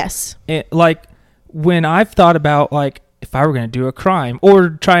hairstyles. Yes. Like, when I've thought about, like, if I were going to do a crime or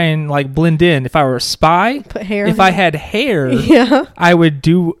try and, like, blend in, if I were a spy, put hair. If I had hair, yeah, I would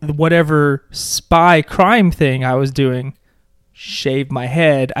do whatever spy crime thing I was doing, shave my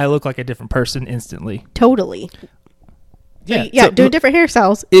head. I look like a different person instantly. Totally. Yeah. Yeah, doing different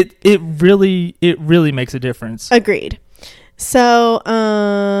hairstyles. It really makes a difference. Agreed. So,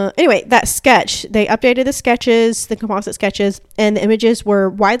 anyway, that sketch, they updated the sketches, the composite sketches, and the images were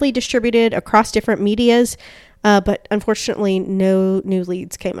widely distributed across different medias, but unfortunately, no new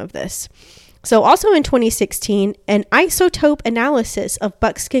leads came of this. So, also in 2016, an isotope analysis of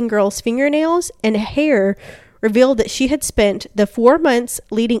Buckskin Girl's fingernails and hair revealed that she had spent the 4 months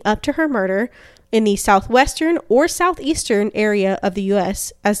leading up to her murder in the southwestern or southeastern area of the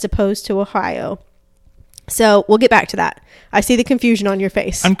U.S. as opposed to Ohio. So we'll get back to that. I see the confusion on your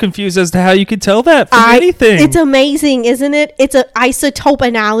face. I'm confused as to how you could tell that from anything. It's amazing, isn't it? It's an isotope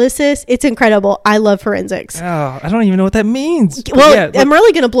analysis. It's incredible. I love forensics. Oh, I don't even know what that means. Well, yeah, I'm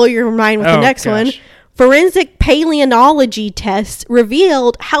really going to blow your mind with the next one. Forensic paleontology tests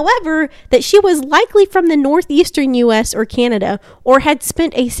revealed, however, that she was likely from the northeastern U.S. or Canada, or had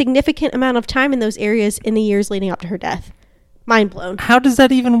spent a significant amount of time in those areas in the years leading up to her death. Mind blown. How does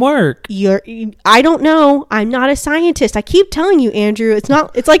that even work? I don't know. I'm not a scientist. I keep telling you, Andrew.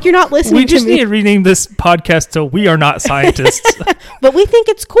 It's like you're not listening to me. We just need to rename this podcast to We Are Not Scientists. But we think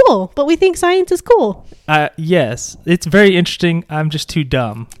it's cool. But we think science is cool. Yes. It's very interesting. I'm just too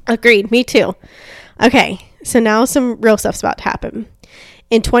dumb. Agreed. Me too. Okay. So now some real stuff's about to happen.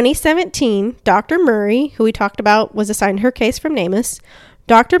 In 2017, Dr. Murray, who we talked about, was assigned her case from NamUs.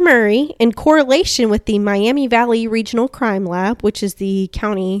 Dr. Murray, in correlation with the Miami Valley Regional Crime Lab, which is the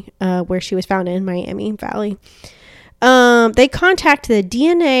county where she was found in, Miami Valley, they contacted the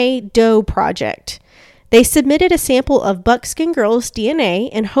DNA Doe Project. They submitted a sample of Buckskin Girl's DNA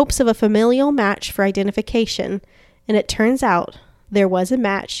in hopes of a familial match for identification, and it turns out there was a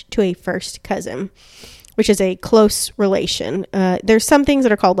match to a first cousin, which is a close relation. There's some things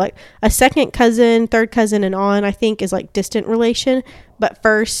that are called like a second cousin, third cousin, and on, I think, is like distant relation. But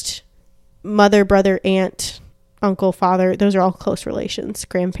first, mother, brother, aunt, uncle, father, those are all close relations,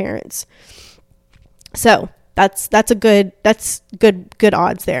 grandparents. So that's good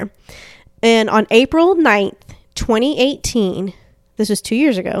odds there. And on April 9th, 2018, this was 2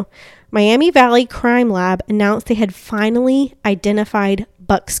 years ago, Miami Valley Crime Lab announced they had finally identified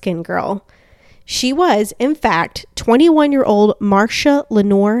Buckskin Girl. She was, in fact, 21-year-old Marsha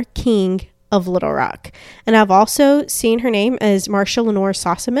Lenore King of Little Rock. And I've also seen her name as Marsha Lenore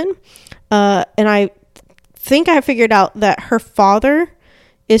Sossaman. And I think I figured out that her father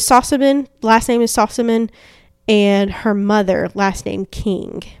is Sossaman, last name is Sossaman, and her mother, last name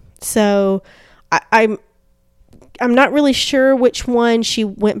King. So I'm not really sure which one she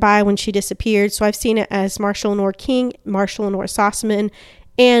went by when she disappeared. So I've seen it as Marsha Lenore King, Marsha Lenore Sossaman,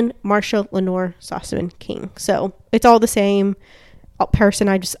 and Marsha Lenore Sossaman King. So it's all the same person.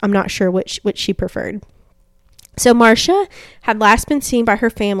 I'm not sure which she preferred. So Marsha had last been seen by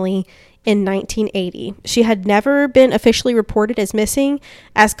her family in 1980. She had never been officially reported as missing,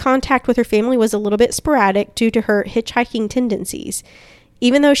 as contact with her family was a little bit sporadic due to her hitchhiking tendencies.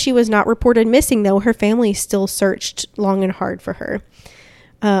 Even though she was not reported missing, though, her family still searched long and hard for her.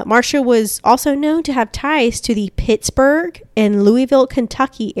 Marsha was also known to have ties to the Pittsburgh and Louisville,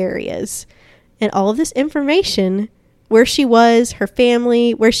 Kentucky areas. And all of this information, where she was, her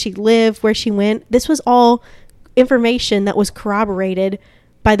family, where she lived, where she went, this was all information that was corroborated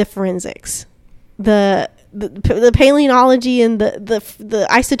by the forensics. The paleontology and the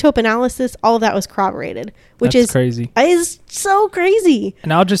isotope analysis, all of that was corroborated, which is crazy. Is so crazy.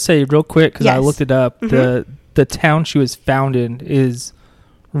 And I'll just say real quick, because yes. I looked it up, the town she was found in is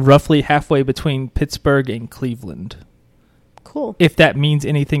roughly halfway between Pittsburgh and Cleveland. Cool. If that means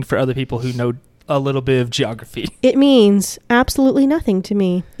anything for other people who know a little bit of geography. It means absolutely nothing to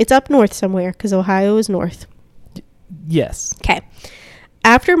me. It's up north somewhere, because Ohio is north. Yes. Okay.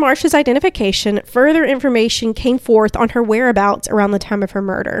 After Marsha's identification, further information came forth on her whereabouts around the time of her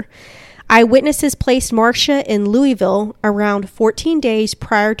murder. Eyewitnesses placed Marsha in Louisville around 14 days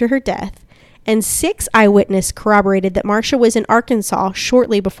prior to her death, and 6 eyewitnesses corroborated that Marsha was in Arkansas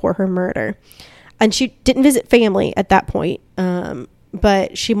shortly before her murder. And she didn't visit family at that point,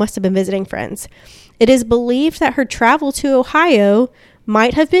 but she must have been visiting friends. It is believed that her travel to Ohio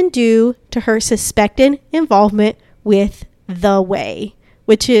might have been due to her suspected involvement with The Way,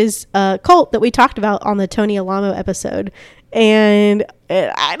 which is a cult that we talked about on the Tony Alamo episode. And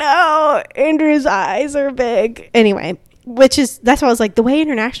I know Andrew's eyes are big. Anyway, that's why I was like, The Way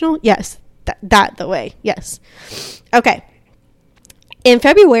International? Yes. That The Way. Yes. Okay. In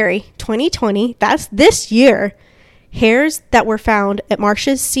February 2020, that's this year, hairs that were found at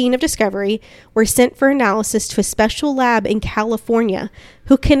Marsha's scene of discovery were sent for analysis to a special lab in California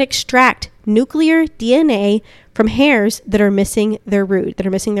who can extract nuclear DNA from hairs that are missing their root, that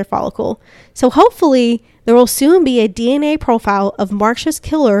are missing their follicle. So hopefully there will soon be a DNA profile of Marsha's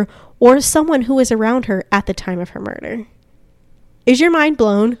killer or someone who was around her at the time of her murder. Is your mind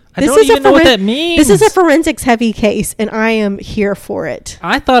blown? I don't even know what that means. This is a forensics heavy case, and I am here for it.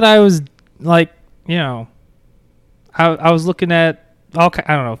 I thought I was like, I was looking at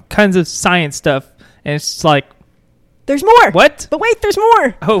kinds of science stuff, and it's like, there's more. What? But wait, there's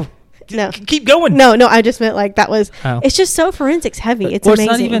more. Oh, no, keep going. No, I just meant like that was. Oh. It's just so forensics heavy. It's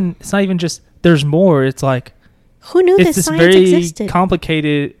amazing. It's not even just there's more. It's like, who knew this science very existed?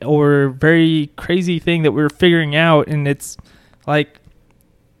 Complicated or very crazy thing that we're figuring out, and it's like,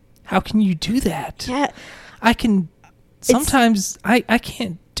 how can you do that? Yeah, I can. Sometimes I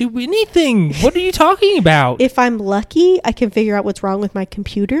can't do anything. What are you talking about? If I'm lucky, I can figure out what's wrong with my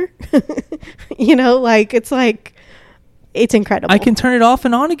computer. It's incredible. I can turn it off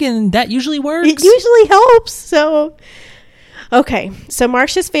and on again, and that usually works. It usually helps. So, okay. So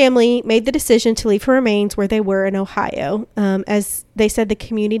Marsha's family made the decision to leave her remains where they were in Ohio. As they said, the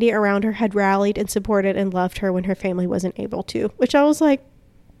community around her had rallied and supported and loved her when her family wasn't able to, which I was like,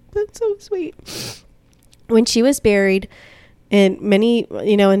 that's so sweet. When she was buried, and many,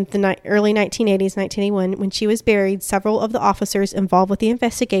 in the early 1980s, 1981, when she was buried, several of the officers involved with the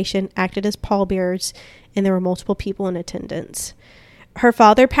investigation acted as pallbearers, and there were multiple people in attendance. Her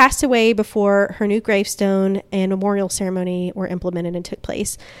father passed away before her new gravestone and memorial ceremony were implemented and took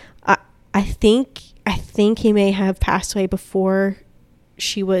place. I think he may have passed away before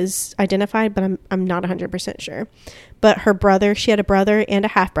she was identified, but I'm not 100% sure. But her brother, she had a brother and a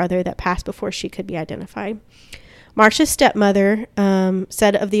half brother that passed before she could be identified. Marsha's stepmother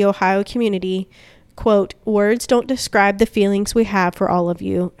said of the Ohio community, quote, "Words don't describe the feelings we have for all of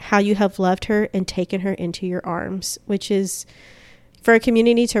you, how you have loved her and taken her into your arms," which is for a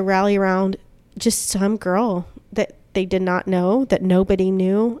community to rally around just some girl that they did not know, that nobody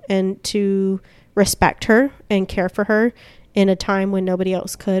knew, and to respect her and care for her in a time when nobody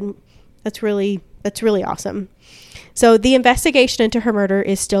else could. That's really awesome. So the investigation into her murder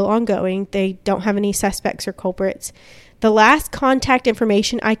is still ongoing. They don't have any suspects or culprits. The last contact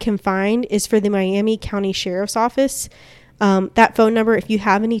information I can find is for the Miami County Sheriff's Office. That phone number, if you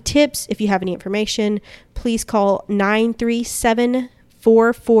have any tips, if you have any information, please call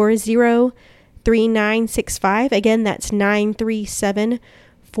 937-440-3965. Again, that's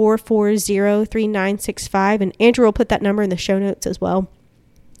 937-440-3965. And Andrew will put that number in the show notes as well.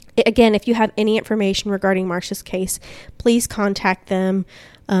 Again, if you have any information regarding Marsha's case, please contact them.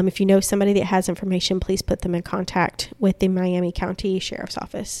 If you know somebody that has information, please put them in contact with the Miami County Sheriff's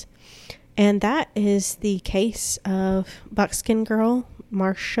Office. And that is the case of Buckskin Girl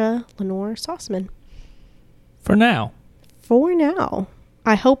Marsha Lenore Sauceman. For now.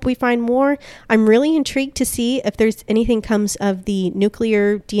 I hope we find more. I'm really intrigued to see if there's anything comes of the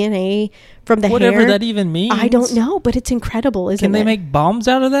nuclear DNA from the hair. Whatever that even means. I don't know, but it's incredible, isn't it? Can they make bombs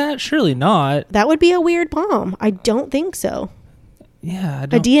out of that? Surely not. That would be a weird bomb. I don't think so. Yeah. A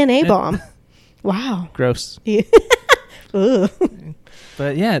DNA bomb. Wow. Gross. Yeah.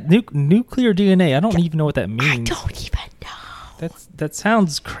 But yeah, nuclear DNA. I don't even know what that means. I don't even know. That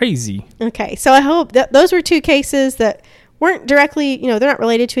sounds crazy. Okay, so I hope that those were two cases that weren't directly, they're not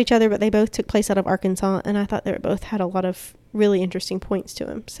related to each other, but they both took place out of Arkansas, and I thought they both had a lot of really interesting points to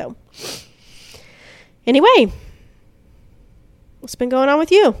them. So, anyway, what's been going on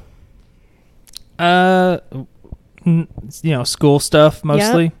with you? School stuff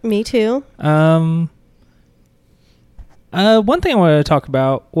mostly. Yep, me too. One thing I wanted to talk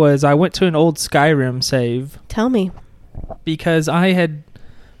about was I went to an old Skyrim save. Tell me. Because I had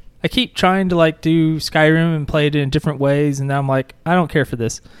I keep trying to like do Skyrim and play it in different ways, and now I'm like, I don't care for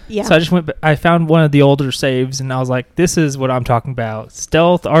this. Yeah. So I found one of the older saves, and I was like, this is what I'm talking about: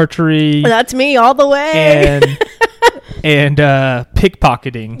 stealth, archery. That's me all the way. And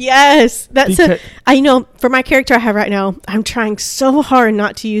pickpocketing. Yes, I know. For my character I have right now, I'm trying so hard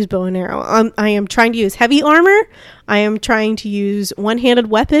not to use bow and arrow. I am trying to use heavy armor. I am trying to use one-handed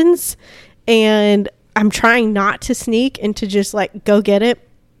weapons, and I'm trying not to sneak and to just like go get it.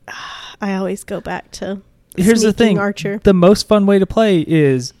 I always go back to here's the thing, archer. The most fun way to play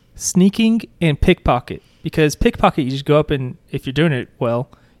is sneaking and pickpocket, because pickpocket, you just go up and if you're doing it well,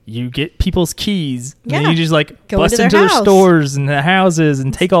 you get people's keys. And then you just like bust into their stores and the houses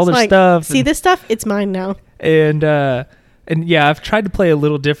and take all their stuff. See this stuff? It's mine now. And yeah, I've tried to play a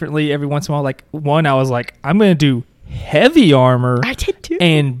little differently every once in a while. Like I was like, I'm going to do heavy armor. I did too.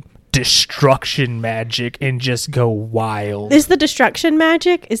 And destruction magic and just go wild. Is the destruction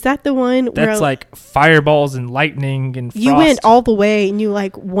magic? Is that the one that's like fireballs and lightning and frost? You went all the way and you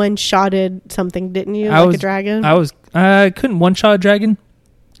like one-shotted something, didn't you? A dragon? I couldn't one-shot a dragon,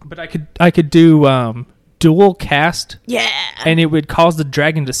 but I could do dual cast. Yeah. And it would cause the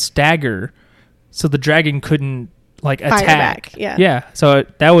dragon to stagger so the dragon couldn't like attack. Back. Yeah. Yeah. So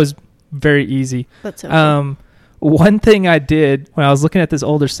that was very easy. That's so cool. One thing I did when I was looking at this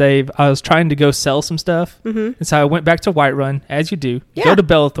older save, I was trying to go sell some stuff. Mm-hmm. And so I went back to Whiterun, as you do. Yeah. Go to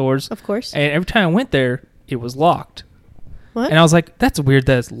Belethor's. Of course. And every time I went there, it was locked. What? And I was like, that's weird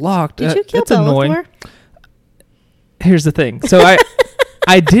that it's locked. Did you kill that's Belethor? Annoying. Here's the thing. So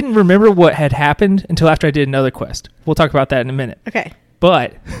I didn't remember what had happened until after I did another quest. We'll talk about that in a minute. Okay.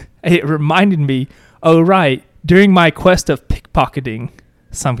 But it reminded me, oh, right, during my quest of pickpocketing,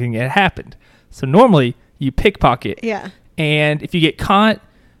 something had happened. So normally you pickpocket. Yeah. And if you get caught,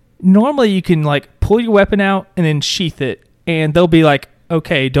 normally you can like pull your weapon out and then sheath it. And they'll be like,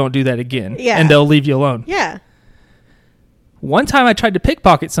 okay, don't do that again. Yeah. And they'll leave you alone. Yeah. One time I tried to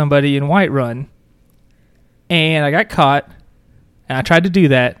pickpocket somebody in Whiterun. And I got caught. And I tried to do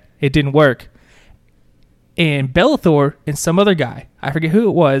that. It didn't work. And Belethor and some other guy, I forget who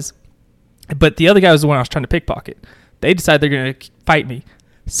it was, but the other guy was the one I was trying to pickpocket. They decided they're going to fight me.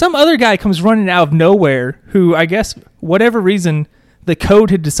 Some other guy comes running out of nowhere who, I guess, whatever reason, the code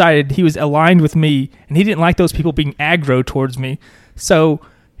had decided he was aligned with me, and he didn't like those people being aggro towards me. So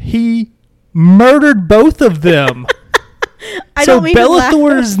he murdered both of them. So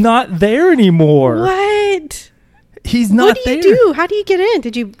Belethor is not there anymore. What? He's not there. What do you do? How do you get in?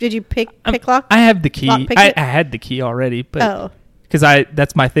 Did you pick lock? I have the key. I had the key already, but because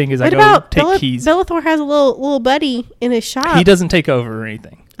that's my thing is what I go take keys. Belethor has a little buddy in his shop. He doesn't take over or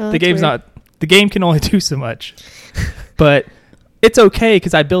anything. Oh, the game can only do so much, but it's okay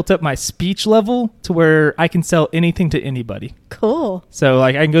because I built up my speech level to where I can sell anything to anybody. Cool. So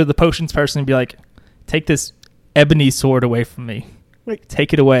like I can go to the potions person and be like, take this ebony sword away from me.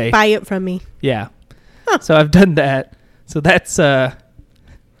 Take it away. Buy it from me. Yeah. Huh. So I've done that. So that's a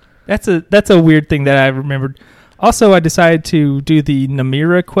weird thing that I remembered. Also, I decided to do the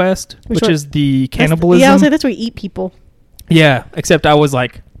Namira quest, which is the cannibalism. I was like, that's where you eat people. Yeah, except I was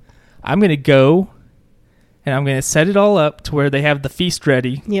like, I'm going to go and I'm going to set it all up to where they have the feast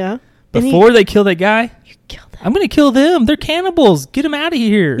ready. Yeah. Before they kill that guy, you kill them. I'm going to kill them. They're cannibals. Get them out of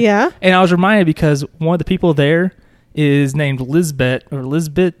here. Yeah. And I was reminded because one of the people there is named Lisbeth,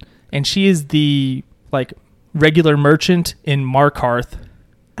 and she is the like regular merchant in Markarth.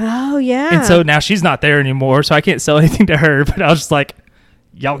 Oh, yeah. And so now she's not there anymore, so I can't sell anything to her. But I was just like,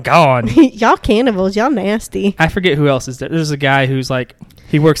 y'all gone. Y'all cannibals. Y'all nasty. I forget who else is there. There's a guy who's like,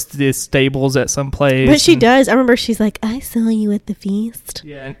 he works the stables at some place. But she does. I remember she's like, I saw you at the feast.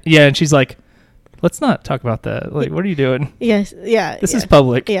 Yeah. Yeah. And she's like, let's not talk about that. Like, what are you doing? Yes. Yeah. This is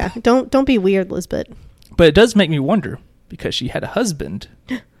public. Yeah. Don't be weird, Lisbeth. But it does make me wonder because she had a husband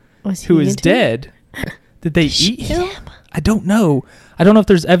who is dead. Did they eat him? I don't know. I don't know if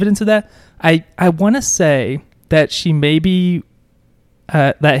there's evidence of that. I want to say that she maybe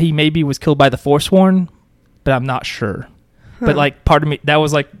that he maybe was killed by the Forsworn, but I'm not sure. Huh. But like part of me, that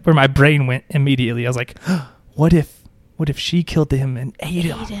was like where my brain went immediately. I was like, what if she killed him and ate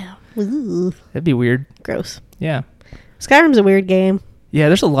him? Ooh. That'd be weird. Gross. Yeah. Skyrim's a weird game. Yeah,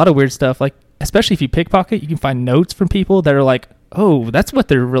 there's a lot of weird stuff. Like especially if you pickpocket, you can find notes from people that are like, oh, that's what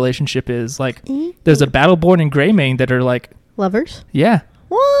their relationship is. Like, there's a Battleborn and Greymane that are like lovers. Yeah.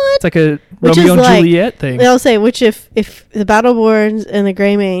 What? It's like a Romeo and Juliet thing. They'll say, which if the Battleborns and the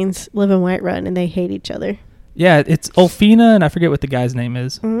Greymanes live in Whiterun and they hate each other. Yeah, it's Ulfina, and I forget what the guy's name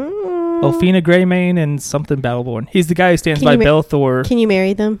is. Ulfina Greymane and something Battleborn. He's the guy who stands by Belethor. Can you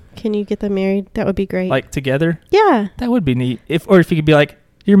marry them? Can you get them married? That would be great. Like together? Yeah. That would be neat. If you could be like,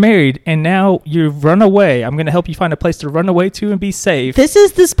 You're married, and now you've run away. I'm going to help you find a place to run away to and be safe. This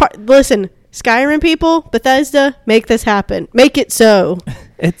is this part. Listen, Skyrim people, Bethesda, make this happen. Make it so.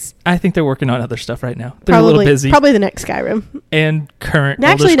 I think they're working on other stuff right now. They're a little busy. Probably the next Skyrim. And current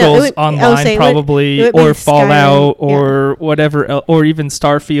Elder Scrolls Online, probably, or Fallout, or whatever, or even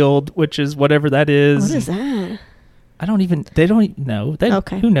Starfield, which is whatever that is. What is that? They don't even know.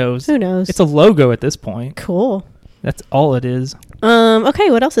 Okay. Who knows? Who knows? It's a logo at this point. Cool. That's all it is.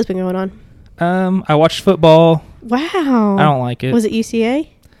 Okay, what else has been going on? I watched football. Wow. I don't like it. Was it UCA?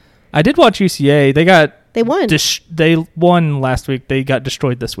 I did watch UCA. They won. They won last week. They got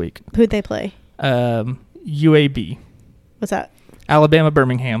destroyed this week. Who'd they play? UAB. What's that? Alabama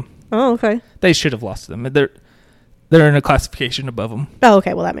Birmingham. Oh, okay. They should have lost to them. They're in a classification above them. Oh,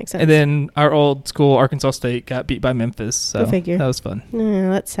 okay. Well, that makes sense. And then our old school, Arkansas State, got beat by Memphis. So go figure. That was fun.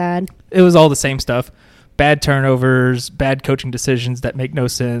 That's sad. It was all the same stuff. Bad turnovers, bad coaching decisions that make no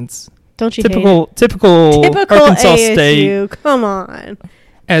sense. Don't you typical Arkansas ASU. State. Come on.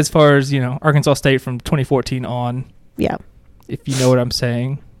 As far as, Arkansas State from 2014 on. Yeah. If you know what I'm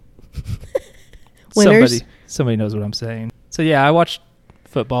saying. Winners. Somebody knows what I'm saying. So yeah, I watched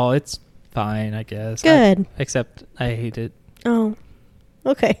football. It's fine, I guess. Good. Except I hate it. Oh.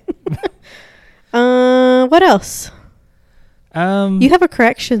 Okay. What else? You have a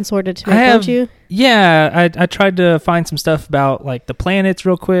correction sorted to make, don't you? Yeah, I tried to find some stuff about like the planets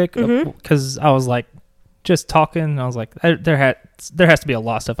real quick because I was like just talking. And I was like, there has to be a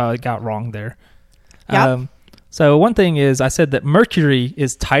lot of stuff I got wrong there. Yep. So one thing is I said that Mercury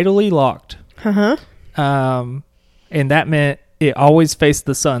is tidally locked. And that meant it always faced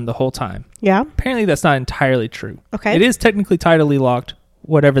the sun the whole time. Yeah. Apparently that's not entirely true. Okay. It is technically tidally locked,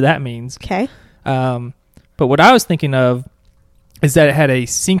 whatever that means. Okay. But what I was thinking of is that it had a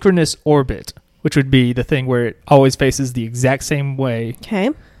synchronous orbit, which would be the thing where it always faces the exact same way. Okay.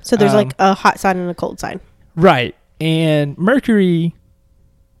 So there's like a hot side and a cold side. Right. And Mercury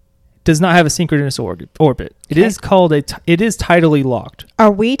does not have a synchronous orbit. It is called it is tidally locked.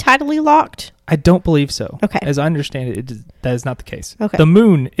 Are we tidally locked? I don't believe so. Okay. As I understand it, that is not the case. Okay. The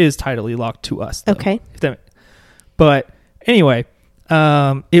moon is tidally locked to us, though. Okay. But anyway,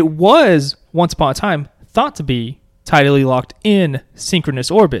 it was once upon a time thought to be tidally locked in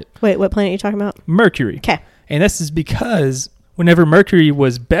synchronous orbit. Wait, what planet are you talking about? Mercury. Okay. And this is because whenever Mercury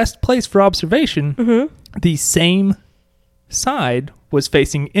was best placed for observation, the same side was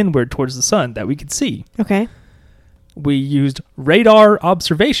facing inward towards the sun that we could see. Okay. We used radar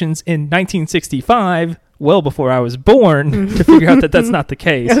observations in 1965, well before I was born, to figure out that that's not the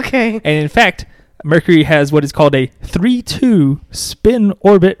case. Okay. And in fact, Mercury has what is called a 3-2 spin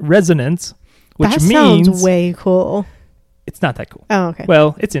orbit resonance, which means... That sounds way cool. It's not that cool. Oh, okay.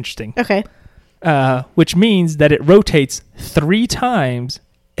 Well, it's interesting. Okay. Which means that it rotates 3 times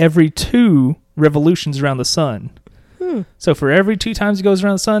every 2 revolutions around the sun. So for every 2 times it goes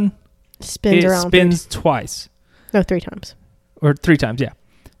around the sun, it spins twice. No, 3 times. Or 3 times, yeah.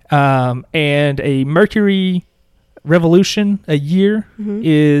 And a Mercury revolution a year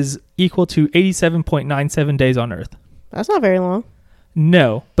is equal to 87.97 days on Earth. That's not very long.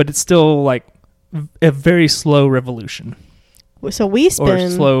 No, but it's still like a very slow revolution. So we spin... Or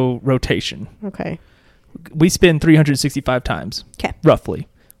slow rotation. Okay. We spin 365 times. Okay. Roughly.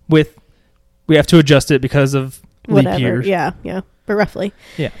 We have to adjust it because of leap years. Yeah. But roughly.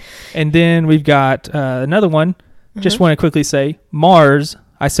 Yeah. And then we've got another one. Just want to quickly say, Mars,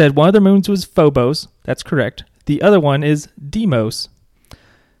 I said one of the moons was Phobos. That's correct. The other one is Deimos.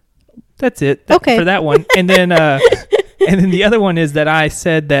 That's it. Okay. For that one. And then and then the other one is that I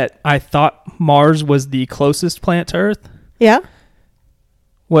said that I thought Mars was the closest planet to Earth. Yeah.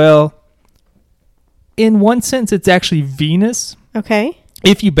 Well, in one sense, it's actually Venus. Okay.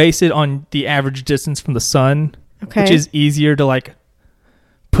 If you base it on the average distance from the sun, which is easier to like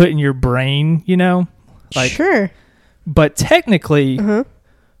put in your brain, Like, sure. But technically,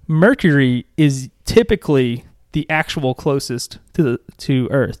 Mercury is typically the actual closest to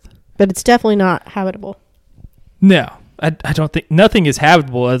Earth. But it's definitely not habitable. No, I don't think nothing is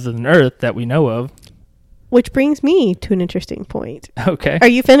habitable other than Earth that we know of. Which brings me to an interesting point. Okay. Are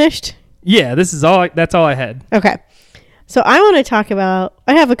you finished? Yeah, that's all I had. Okay. So I want to talk about,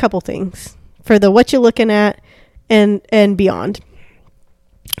 I have a couple things for the what you're looking at and beyond.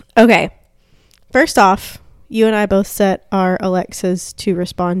 Okay. First off, you and I both set our Alexas to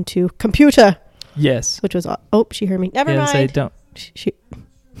respond to computer. Yes. Which was, she heard me. Never mind. Say don't.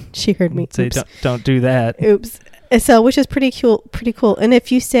 She heard me. Say don't do that. Oops. So, which is pretty cool. And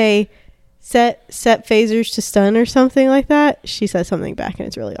if you say set phasers to stun or something like that. She says something back and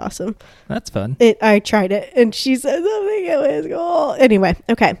it's really awesome. That's fun. I tried it and she said something. It was cool. Anyway,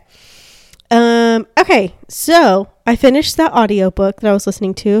 okay. Okay, so I finished that audiobook that I was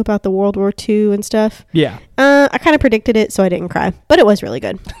listening to about the World War II and stuff. Yeah. I kind of predicted it, so I didn't cry, but it was really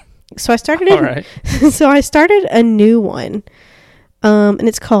good. So I started it. All right. So I started a new one, and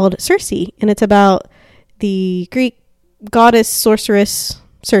it's called Circe, and it's about the Greek goddess sorceress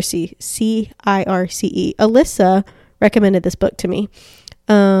Circe, Circe. Alyssa recommended this book to me.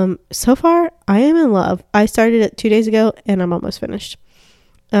 So far, I am in love. I started it 2 days ago, and I'm almost finished.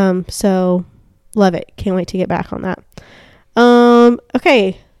 So love it. Can't wait to get back on that.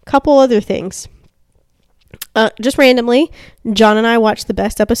 Okay, couple other things. Just randomly, John and I watched the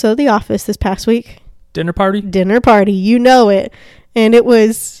best episode of The Office this past week. Dinner party, you know it. And it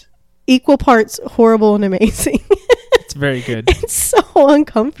was equal parts horrible and amazing. It's very good. It's so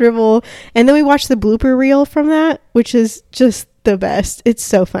uncomfortable. And then we watched the blooper reel from that, which is just the best. It's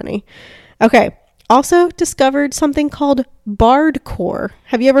so funny. Okay. Also discovered something called Bardcore.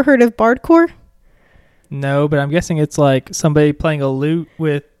 Have you ever heard of Bardcore? No, but I'm guessing it's like somebody playing a lute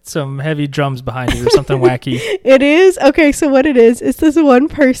with some heavy drums behind it or something wacky. It is? Okay, so what it is this one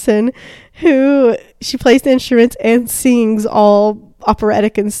person who she plays the instruments and sings all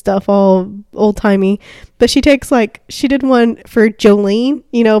operatic and stuff, all old-timey. But she did one for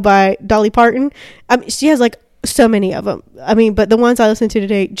Jolene, by Dolly Parton. She has so many of them. But the ones I listened to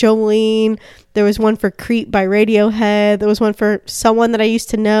today, Jolene, there was one for Creep by Radiohead. There was one for Someone That I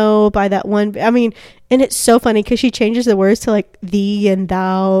Used to Know by that one. And it's so funny because she changes the words to thee and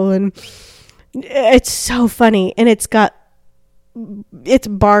thou. And it's so funny. And it's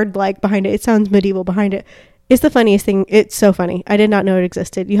bard-like behind it. It sounds medieval behind it. It's the funniest thing. It's so funny. I did not know it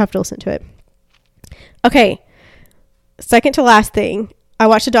existed. You have to listen to it. Okay. Second to last thing. I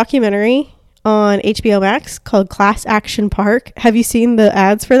watched a documentary on HBO Max called Class Action Park. Have you seen the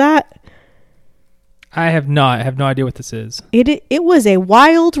ads for that? I have not. I have no idea what this is. It was a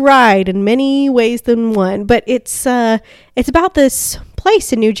wild ride in many ways than one, but it's about this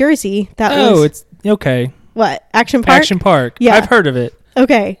place in New Jersey that it's okay. What? Action Park? Action Park. Yeah. I've heard of it.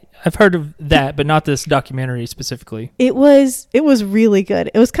 Okay. I've heard of that, but not this documentary specifically. It was really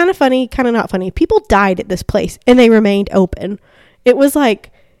good. It was kind of funny, kind of not funny. People died at this place and they remained open. It was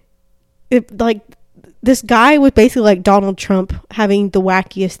this guy was basically like Donald Trump having the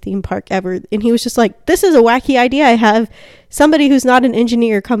wackiest theme park ever. And he was just like, this is a wacky idea. I have somebody who's not an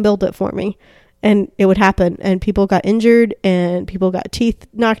engineer come build it for me. And it would happen. And people got injured and people got teeth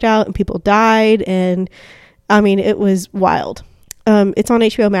knocked out and people died. And it was wild. It's on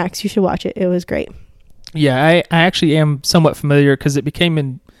HBO Max. You should watch it. It was great. Yeah, I actually am somewhat familiar because it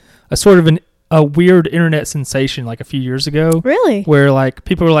became a sort of a weird internet sensation a few years ago. Really? Where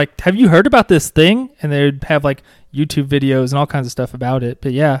people were like, have you heard about this thing? And they'd have YouTube videos and all kinds of stuff about it.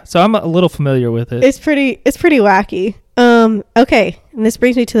 But yeah, so I'm a little familiar with it. It's pretty wacky. Okay. And this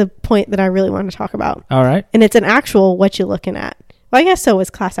brings me to the point that I really want to talk about. All right. And it's an actual what you looking at. Well, I guess so was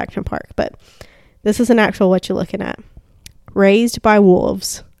Class Action Park, but this is an actual what you looking at. Raised by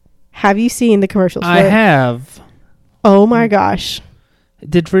Wolves. Have you seen the commercials for it? I have. Oh my gosh.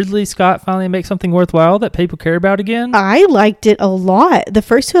 Did Ridley Scott finally make something worthwhile that people care about again? I liked it a lot. The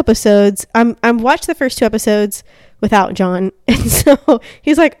first 2 episodes, I watched the first 2 episodes without John. And so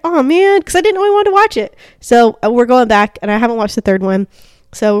he's like, oh man, because I didn't know he wanted to watch it. So we're going back and I haven't watched the third one.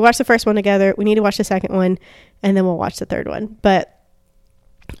 So we watched the first one together. We need to watch the second one and then we'll watch the third one. But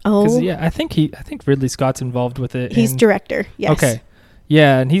yeah, I think Ridley Scott's involved with it. He's director. Yes. Okay.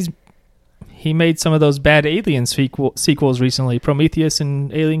 Yeah, and he made some of those bad Alien sequels recently, Prometheus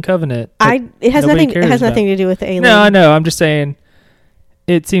and Alien Covenant. It has nothing to do with the Alien. No, I know. I'm just saying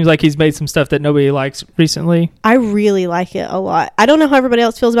it seems like he's made some stuff that nobody likes recently. I really like it a lot. I don't know how everybody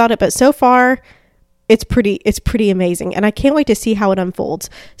else feels about it, but so far it's pretty amazing and I can't wait to see how it unfolds.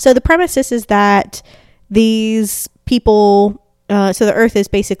 So the premise is that these people so the Earth is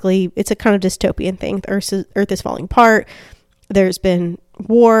basically, it's a kind of dystopian thing. The Earth is falling apart. There's been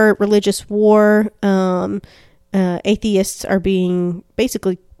war, religious war. Atheists are being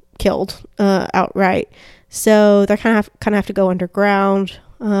basically killed outright. So they kind of have to go underground.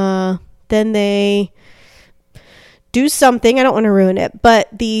 Then they do something. I don't want to ruin it, but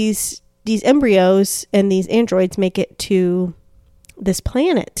these embryos and these androids make it to this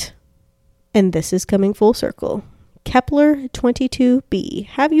planet, and this is coming full circle. Kepler 22b.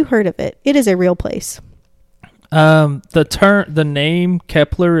 Have you heard of it? It is a real place. The name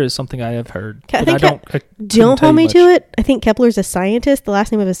Kepler is something I have heard. Don't hold me to it. I think Kepler's a scientist, the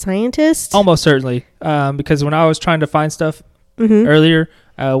last name of a scientist. Almost certainly. Because when I was trying to find stuff earlier,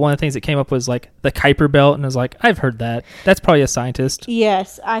 one of the things that came up was like the Kuiper belt, and I was like, I've heard that. That's probably a scientist.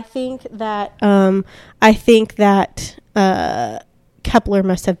 Yes, I think that Kepler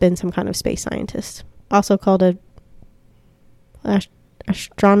must have been some kind of space scientist, also called a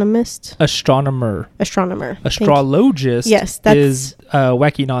astronomist. Astronomer. Astrologist. Yes, is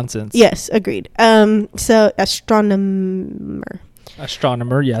wacky nonsense. Yes, agreed. So astronomer.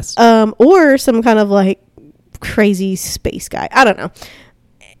 Astronomer, yes. Or some kind of like crazy space guy. I don't know.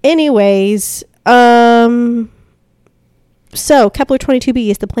 Anyways, so Kepler 22b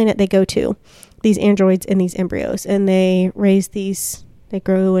is the planet they go to, these androids and these embryos, and they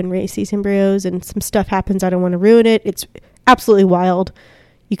grow and raise these embryos, and some stuff happens. I don't want to ruin it. It's absolutely wild.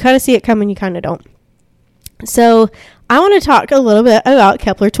 You kind of see it coming, you kind of don't. So I want to talk a little bit about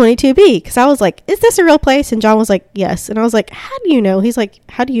Kepler 22b, because I was like, is this a real place? And John was like, yes. And I was like, how do you know? He's like,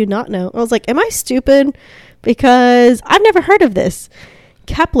 how do you not know? I was like, am I stupid? Because I've never heard of this.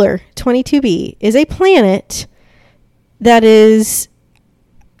 Kepler 22b is a planet that is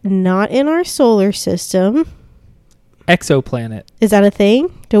not in our solar system. Exoplanet. Is that a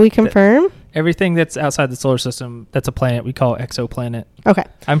thing? Do we confirm? Everything that's outside the solar system, that's a planet, we call exoplanet. Okay.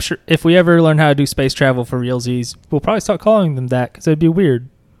 I'm sure if we ever learn how to do space travel for realsies, we'll probably start calling them that, because it'd be weird.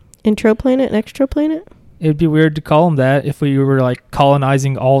 Introplanet and extraplanet? It'd be weird to call them that if we were like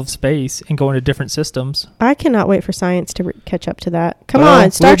colonizing all of space and going to different systems. I cannot wait for science to catch up to that. Come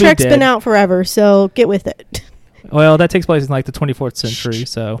on, Star Trek's been out forever, so get with it. Well, that takes place in like the 24th century,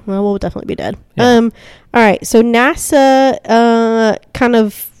 so. Well, we'll definitely be dead. Yeah. All right, so NASA kind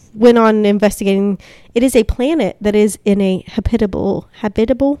of went on investigating. It is a planet that is in a habitable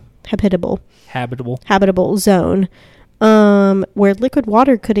zone, where liquid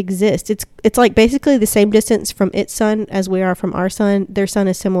water could exist. It's like basically the same distance from its sun as we are from our sun. Their sun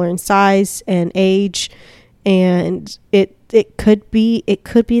is similar in size and age, and it could be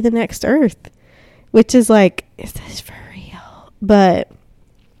the next Earth, which is like, is this for real? But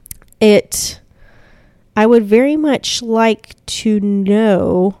I would very much like to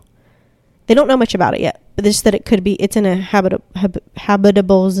know. They don't know much about it yet, but just that it could be. It's in a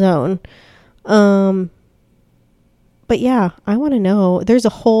habitable zone. But yeah, I want to know. There's a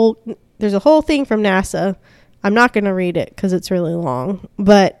whole thing from NASA. I'm not going to read it because it's really long,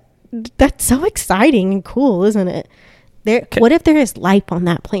 but that's so exciting and cool, isn't it? What if there is life on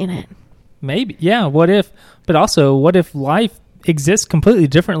that planet? Maybe, yeah. What if? But also, what if life exists completely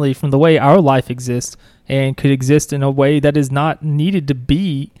differently from the way our life exists, and could exist in a way that is not needed to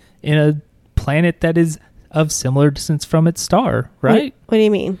be in a planet that is of similar distance from its star, right? What do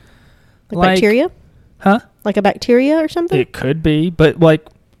you mean? Like bacteria? Huh? Like a bacteria or something? It could be, but like,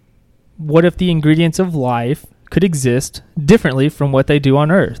 what if the ingredients of life could exist differently from what they do on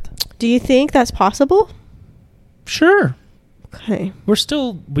Earth? Do you think that's possible? Sure. Okay.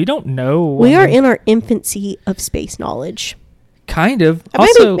 We don't know. We are in our infancy of space knowledge. Kind of.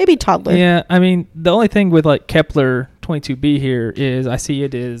 Maybe toddler. Yeah, I mean, the only thing with like Kepler 22b here is I see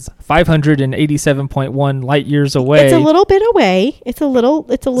it is 587.1 light years away. It's a little bit away. It's a little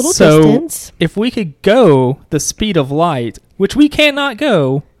distance. If we could go the speed of light, which we cannot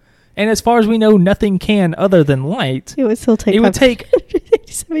go, and as far as we know, nothing can other than light. It would still take. It would take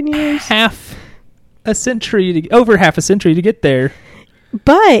 187 years, over half a century to get there.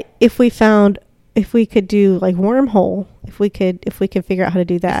 But if we could do like wormhole, if we could figure out how to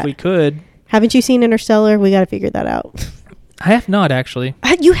do that. If we could. Haven't you seen Interstellar? We got to figure that out. I have not, actually.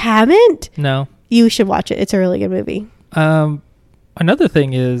 You haven't? No. You should watch it. It's a really good movie. Another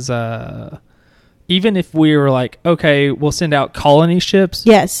thing is, even if we were like, okay, we'll send out colony ships.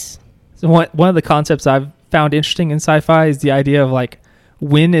 Yes. So one of the concepts I've found interesting in sci-fi is the idea of like,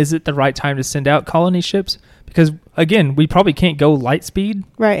 when is it the right time to send out colony ships? Because again, we probably can't go light speed.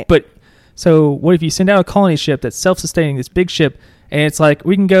 Right. But so what if you send out a colony ship that's self-sustaining, this big ship, and it's like,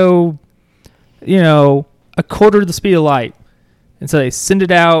 we can go, a quarter of the speed of light. And so they send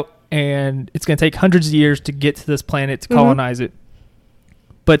it out, and it's going to take hundreds of years to get to this planet to colonize it.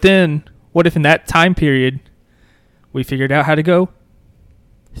 But then, what if in that time period, we figured out how to go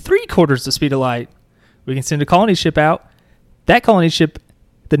 3/4 the speed of light? We can send a colony ship out. That colony ship,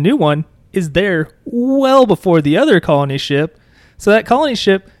 the new one, is there well before the other colony ship. So that colony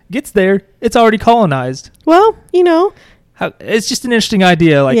ship gets there, it's already colonized. Well, it's just an interesting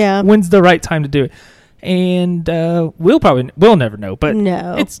idea. Like, when's the right time to do it? And we'll never know. But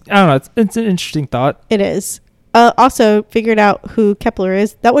no, I don't know. It's an interesting thought. It is. Also figured out who Kepler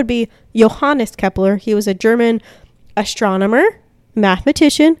is. That would be Johannes Kepler. He was a German astronomer,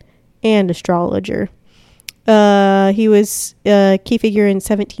 mathematician, and astrologer. He was a key figure in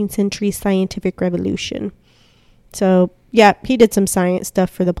 17th century scientific revolution. So Yeah, he did some science stuff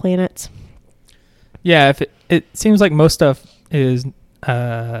for the planets. Yeah, if it seems like most stuff is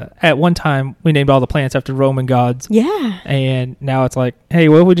at one time we named all the planets after Roman gods. Yeah. And now it's like, hey,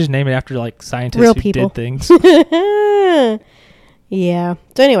 what if we just name it after like scientists real who people did things? Yeah.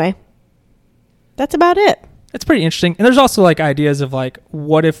 So anyway, that's about it. It's pretty interesting. And there's also like ideas of like,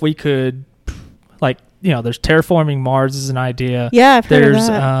 what if we could, like, you know, there's terraforming Mars is an idea. Yeah, I've heard of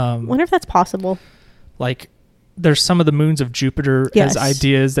that. Wonder if that's possible. Like, there's some of the moons of Jupiter as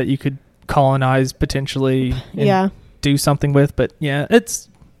ideas that you could colonize potentially. And do something with. But yeah, it's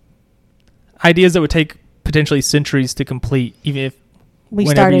ideas that would take potentially centuries to complete, even if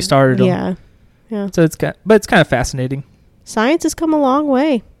whenever you started them. Yeah. So it's kind of fascinating. Science has come a long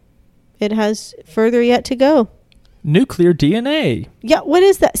way. It has further yet to go. Nuclear DNA. Yeah, what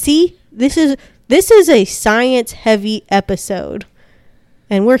is that? See, this is a science-heavy episode,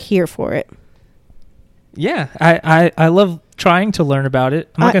 and we're here for it. Yeah, I love trying to learn about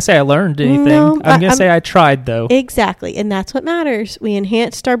it. I'm not going to say I learned anything. No, I'm going to say I tried, though. Exactly, and that's what matters. We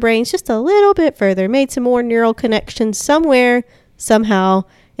enhanced our brains just a little bit further, made some more neural connections somewhere, somehow,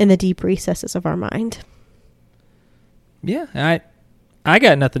 in the deep recesses of our mind. Yeah, I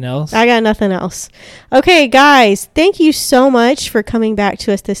got nothing else. I got nothing else. Okay, guys, thank you so much for coming back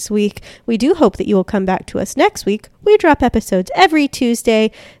to us this week. We do hope that you will come back to us next week. We drop episodes every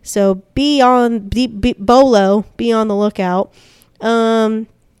Tuesday, so be on the lookout.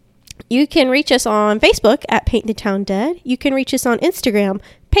 You can reach us on Facebook at Paint the Town Dead. You can reach us on Instagram,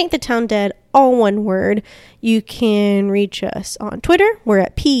 Paint the Town Dead, all one word. You can reach us on Twitter. We're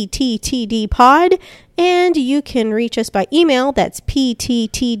at PTTDpod. And you can reach us by email. That's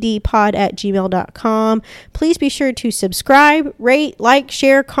pttdpod@gmail.com. Please be sure to subscribe, rate, like,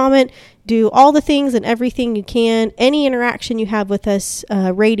 share, comment, do all the things and everything you can. Any interaction you have with us,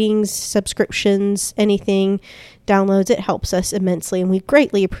 ratings, subscriptions, anything, downloads, it helps us immensely, and we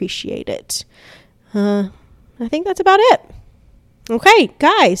greatly appreciate it. I think that's about it. Okay,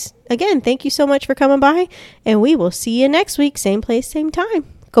 guys, again, thank you so much for coming by, and we will see you next week. Same place, same time.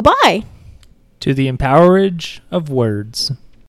 Goodbye. To the empowerage of words.